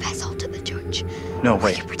about to confess all to the judge. No, Will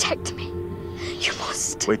wait. you protect me? You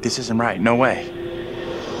must. Wait, this isn't right. No way.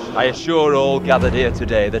 I assure all gathered here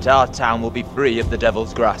today that our town will be free of the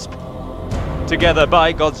devil's grasp. Together,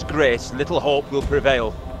 by God's grace, little hope will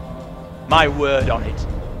prevail. My word on it.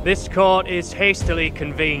 This court is hastily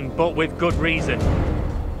convened, but with good reason.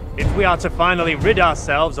 If we are to finally rid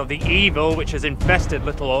ourselves of the evil which has infested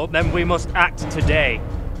Little Hope, then we must act today.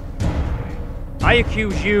 I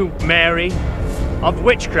accuse you, Mary, of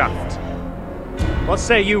witchcraft. What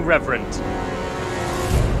say you, Reverend?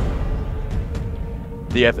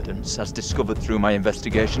 The evidence, as discovered through my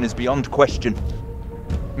investigation, is beyond question.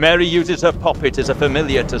 Mary uses her puppet as a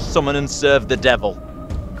familiar to summon and serve the devil.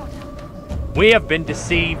 We have been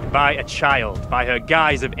deceived by a child, by her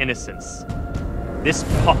guise of innocence. This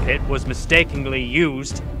puppet was mistakenly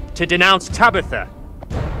used to denounce Tabitha,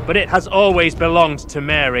 but it has always belonged to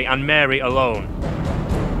Mary and Mary alone.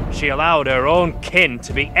 She allowed her own kin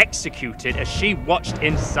to be executed as she watched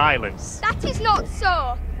in silence. That is not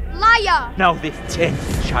so! Liar! Now this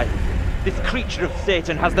tainted child, this creature of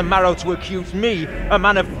Satan has the marrow to accuse me, a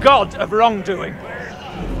man of God, of wrongdoing.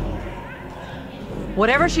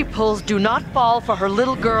 Whatever she pulls, do not fall for her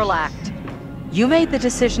little girl act. You made the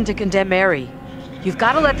decision to condemn Mary. You've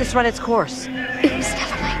got to let this run its course. It was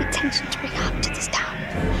never my intention to bring harm to this town,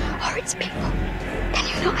 or its people. Can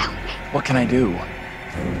you not help me? What can I do?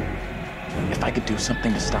 If I could do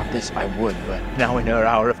something to stop this, I would, but... Now in her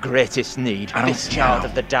hour of greatest need, this child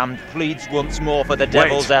of the damned pleads once more for the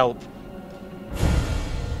devil's help.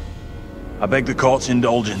 I beg the court's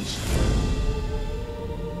indulgence.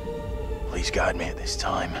 Please guide me at this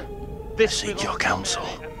time. I seek your counsel.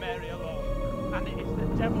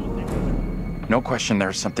 No question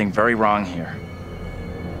there's something very wrong here.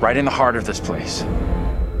 Right in the heart of this place.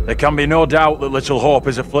 There can be no doubt that Little Hope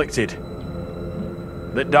is afflicted.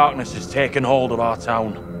 That darkness has taken hold of our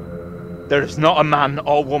town. There is not a man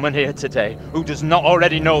or woman here today who does not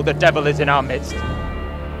already know the devil is in our midst.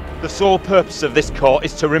 The sole purpose of this court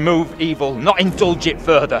is to remove evil, not indulge it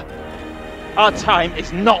further. Our time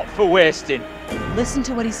is not for wasting. Listen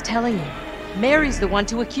to what he's telling you. Mary's the one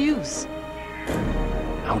to accuse.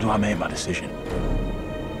 How do I make my decision?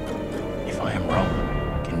 If I am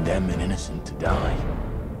wrong, condemn an innocent to die.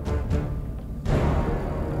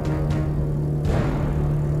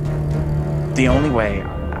 The only way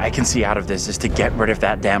I can see out of this is to get rid of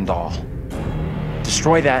that damn doll.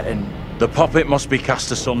 Destroy that and... The puppet must be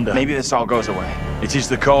cast asunder. Maybe this all goes away. It is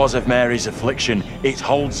the cause of Mary's affliction. It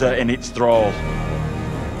holds her in its thrall.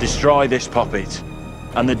 Destroy this puppet,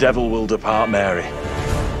 and the devil will depart Mary.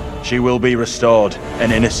 She will be restored,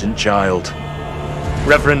 an innocent child.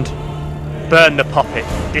 Reverend, burn the puppet.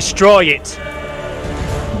 Destroy it.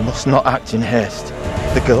 You must not act in haste.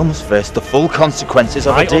 The girl must face the full consequences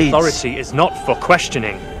of her deeds. My authority is not for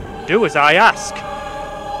questioning. Do as I ask.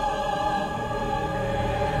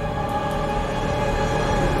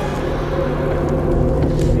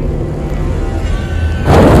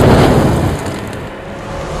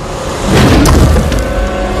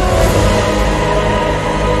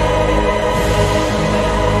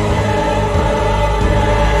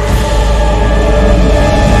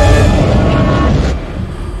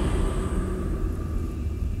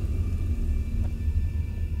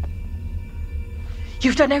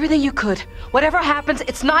 You've done everything you could. Whatever happens,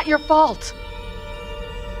 it's not your fault.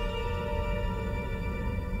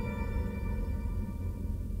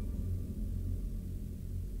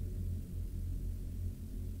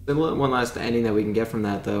 There's one last ending that we can get from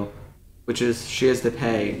that, though, which is she has to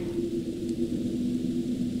pay.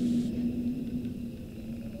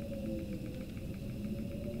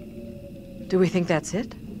 Do we think that's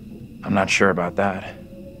it? I'm not sure about that.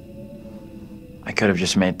 I could have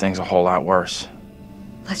just made things a whole lot worse.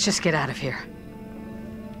 Let's just get out of here.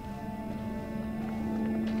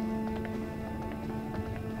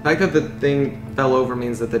 The fact that the thing fell over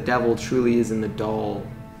means that the devil truly is in the doll.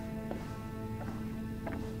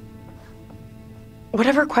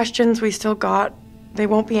 Whatever questions we still got, they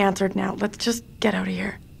won't be answered now. Let's just get out of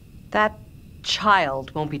here. That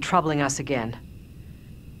child won't be troubling us again.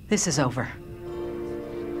 This is over.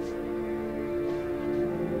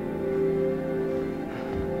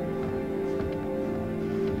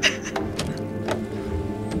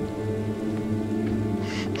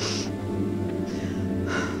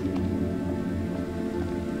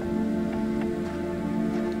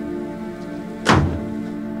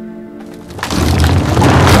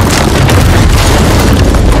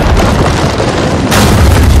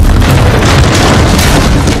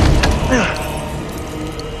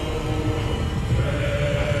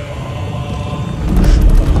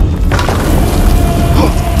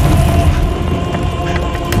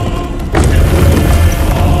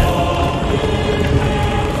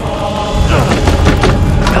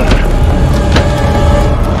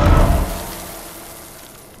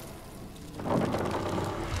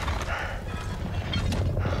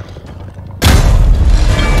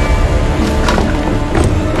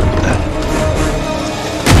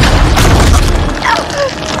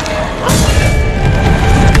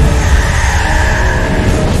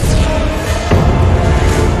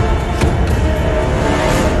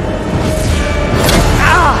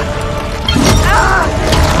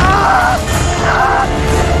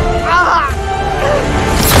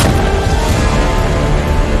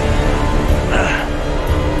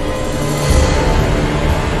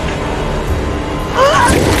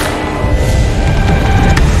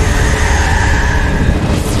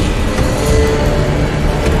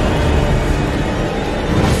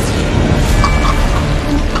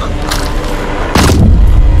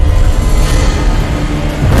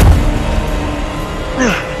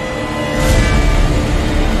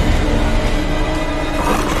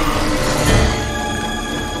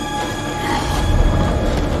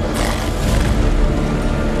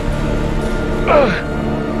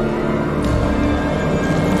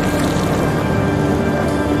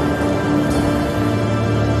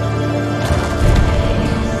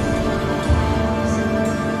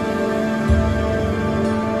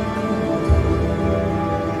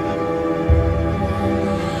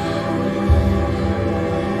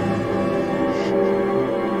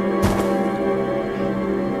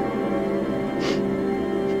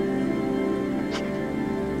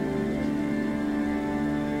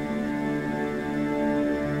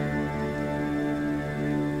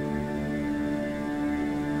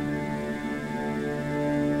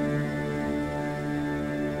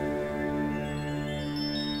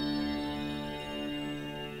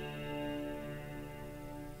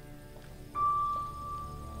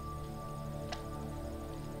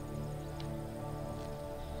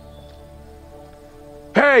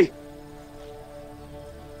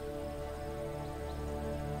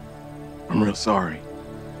 real sorry.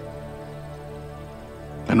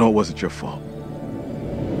 I know it wasn't your fault.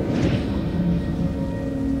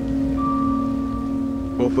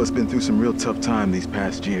 Both of us been through some real tough time these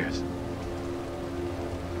past years.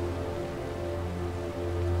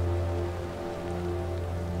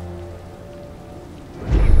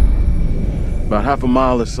 About half a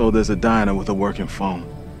mile or so, there's a diner with a working phone.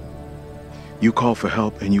 You call for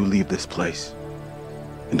help and you leave this place.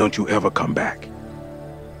 And don't you ever come back.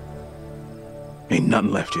 Ain't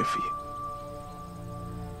nothing left here for you.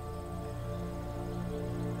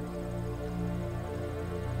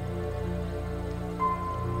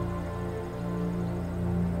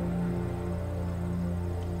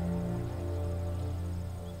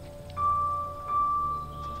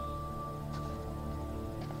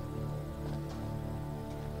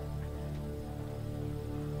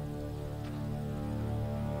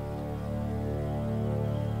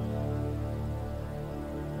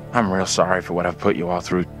 I'm real sorry for what I've put you all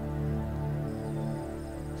through.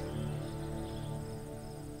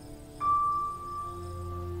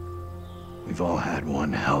 We've all had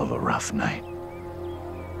one hell of a rough night.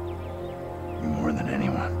 You more than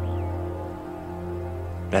anyone.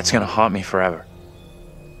 That's gonna haunt me forever.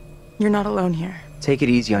 You're not alone here. Take it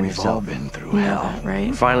easy on We've yourself. all been through You know hell. that, right?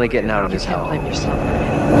 We're finally getting out of this Can't hell. blame yourself.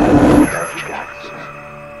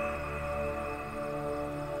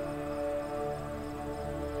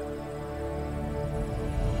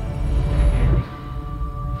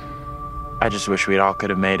 I just wish we all could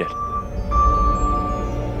have made it.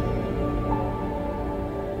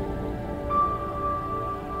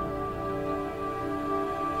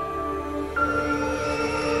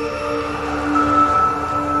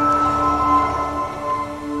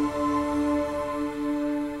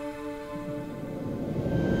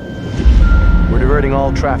 We're diverting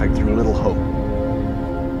all traffic through Little Hope.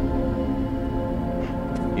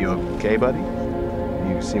 You okay, buddy?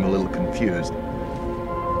 You seem a little confused.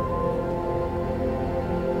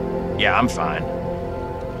 Yeah, I'm fine.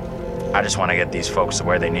 I just want to get these folks to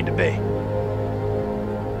where they need to be.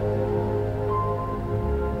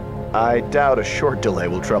 I doubt a short delay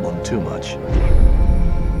will trouble him too much.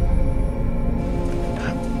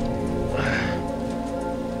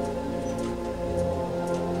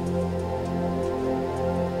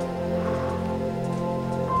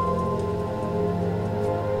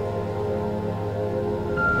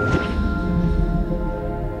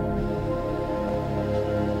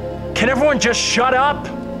 Can everyone just shut up?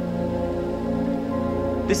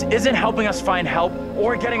 This isn't helping us find help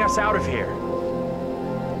or getting us out of here.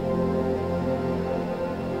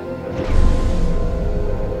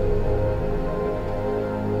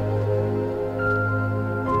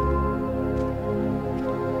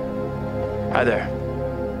 Hi there.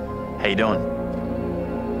 How you doing?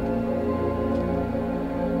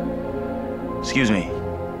 Excuse me,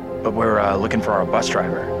 but we're looking for our bus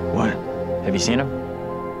driver. What? Have you seen him?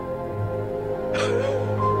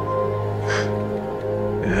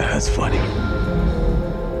 Yeah, that's funny.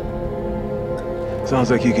 Sounds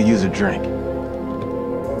like you could use a drink.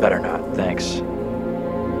 Better not, thanks.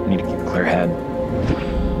 I need to keep a clear head.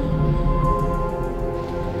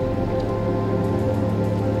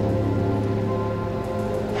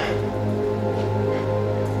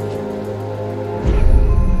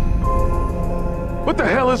 What the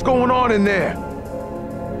hell is going on in there?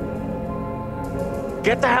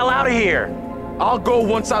 Get the hell out of here! I'll go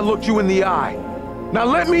once I look you in the eye. Now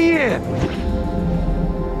let me in!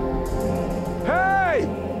 Hey!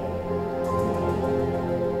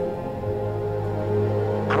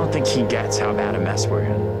 I don't think he gets how bad a mess we're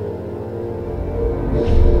in.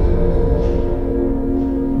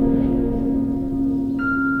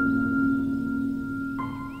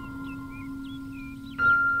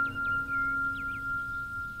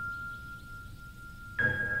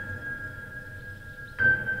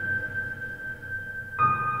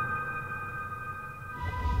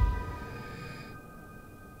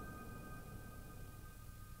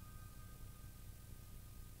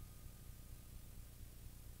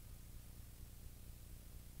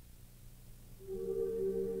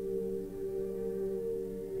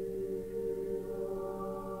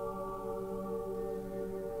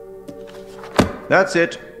 That's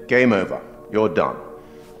it. Game over. You're done.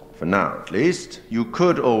 For now, at least. You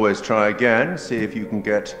could always try again, see if you can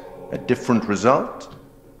get a different result.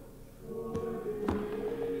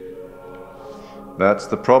 That's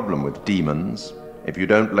the problem with demons. If you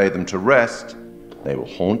don't lay them to rest, they will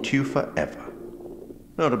haunt you forever.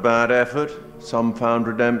 Not a bad effort. Some found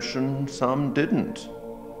redemption, some didn't.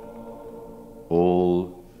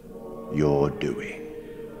 All your doing.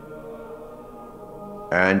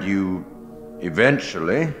 And you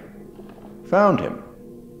eventually Found him.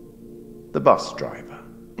 The bus driver.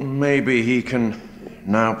 Maybe he can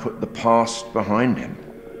now put the past behind him.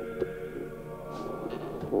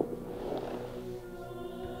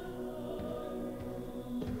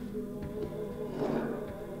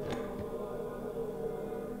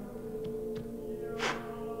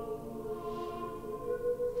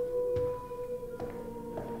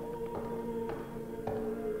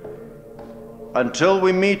 Until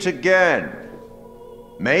we meet again.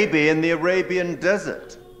 Maybe in the Arabian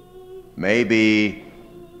desert. Maybe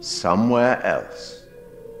somewhere else.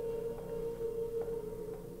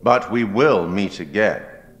 But we will meet again.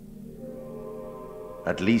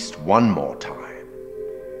 At least one more time.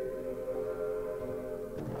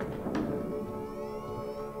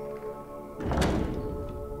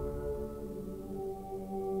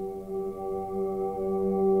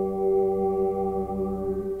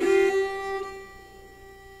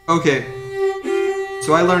 Okay,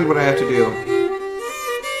 so I learned what I have to do.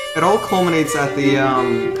 It all culminates at the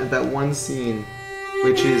at that one scene,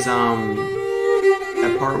 which is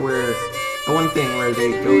that part where the one thing where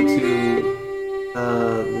they go to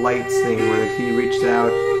the lights thing where he reached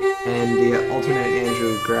out and the alternate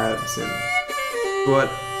Andrew grabs him. What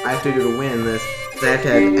I have to do to win this is I have to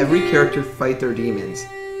have every character fight their demons.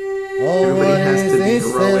 Everybody has to be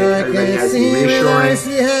heroic. Everybody has to be reassuring.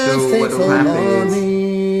 So what will happen is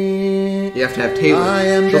you have to have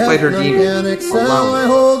Taylor. She'll fight her demon alone.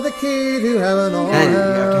 Then you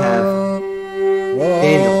have to have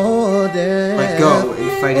Daniel let go and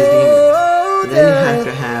fight his demon. And then you have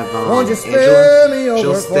to have Angela.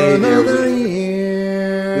 She'll stay there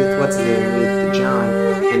with what's his name, with John,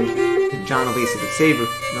 and John will basically save her.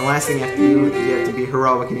 And the last thing you have to do is you have to be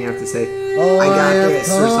heroic and you have to say, I got this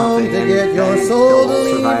or something, and then they'll all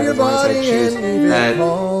survive as long as I choose that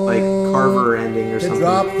like Carver ending or something.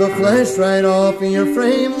 Drop the flesh right off in your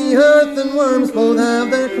frame. The earth and worms both have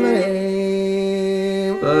their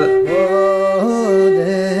claim.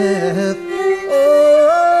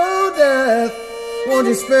 Oh death, won't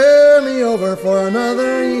you spare me over for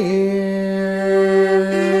another year?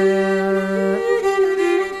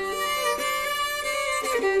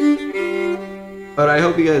 But I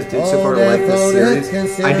hope you guys did so far like this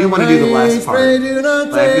series. I do want to do the last part,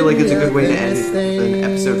 but I feel like it's a good way to end it in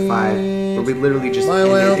episode 5, where we literally just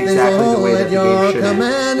end it exactly the way that the game should end.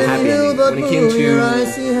 A happy ending. When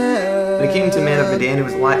it came to Man of Medan, it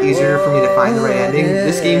was a lot easier for me to find the right ending.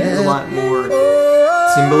 This game has a lot more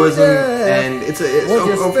symbolism, and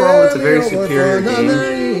overall it's a very superior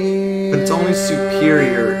game. But it's only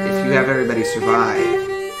superior if you have everybody survive.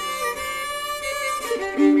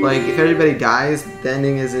 Like, if everybody dies, the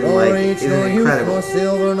ending isn't incredible. For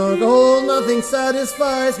silver nor gold, nothing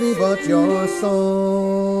satisfies me but your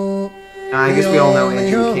soul. I guess we all know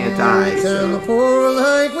Andrew can't die, so. And the poor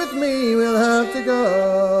like with me will have to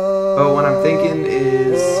go. But what I'm thinking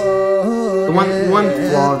is the one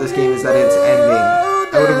flaw of this game is that it's ending.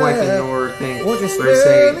 I would have liked the Nor thing where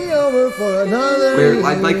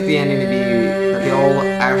I'd like the ending to be that they all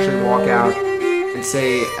actually walk out and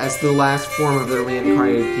say, as the last form of their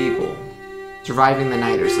reincarnated people, surviving the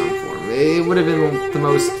night or some form. It would have been the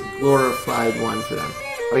most glorified one for them.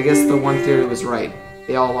 But I guess the one theory was right.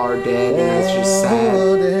 They all are dead, and that's just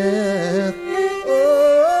sad.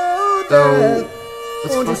 So,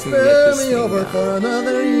 let's fucking get this thing done.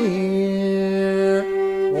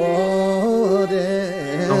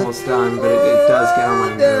 It's almost done, but it does get on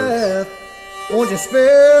my nerves. Won't you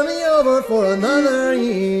spare me over for another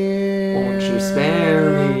year? Won't you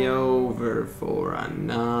spare me over for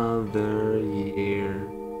another year?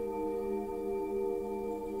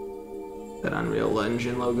 That Unreal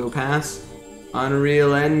Engine logo pass.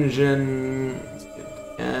 Unreal Engine.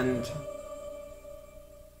 And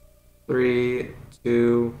 3,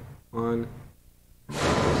 2, 1.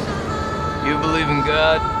 You believe in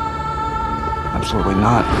God? Absolutely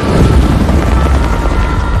not.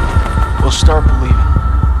 We'll start believing.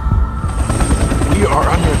 We are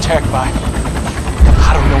under attack by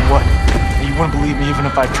I don't know what. You wouldn't believe me even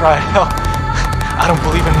if I tried. Hell, I don't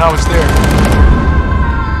believe it and I was there.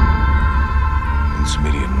 In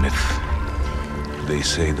Sumerian myth, they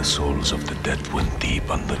say the souls of the dead went deep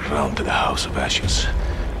underground to the House of Ashes,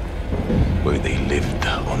 where they lived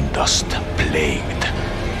on dust, plagued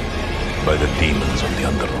by the demons of the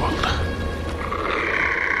underworld.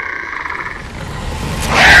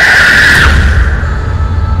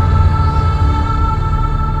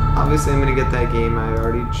 Obviously, I'm gonna get that game. I've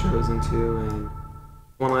already chosen to, and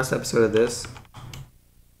one last episode of this,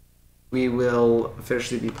 we will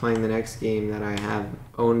officially be playing the next game that I have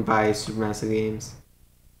owned by Supermassive Games.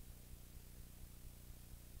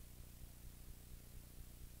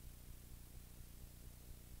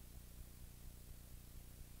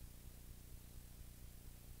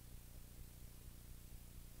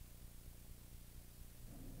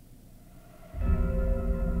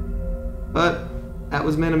 But that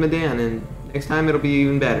was Man of Medan, and next time it'll be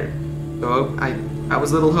even better. So I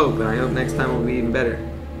was little hope, and I hope next time will be even better.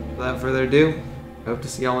 Without further ado, I hope to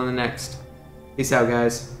see y'all in the next. Peace out,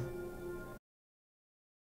 guys.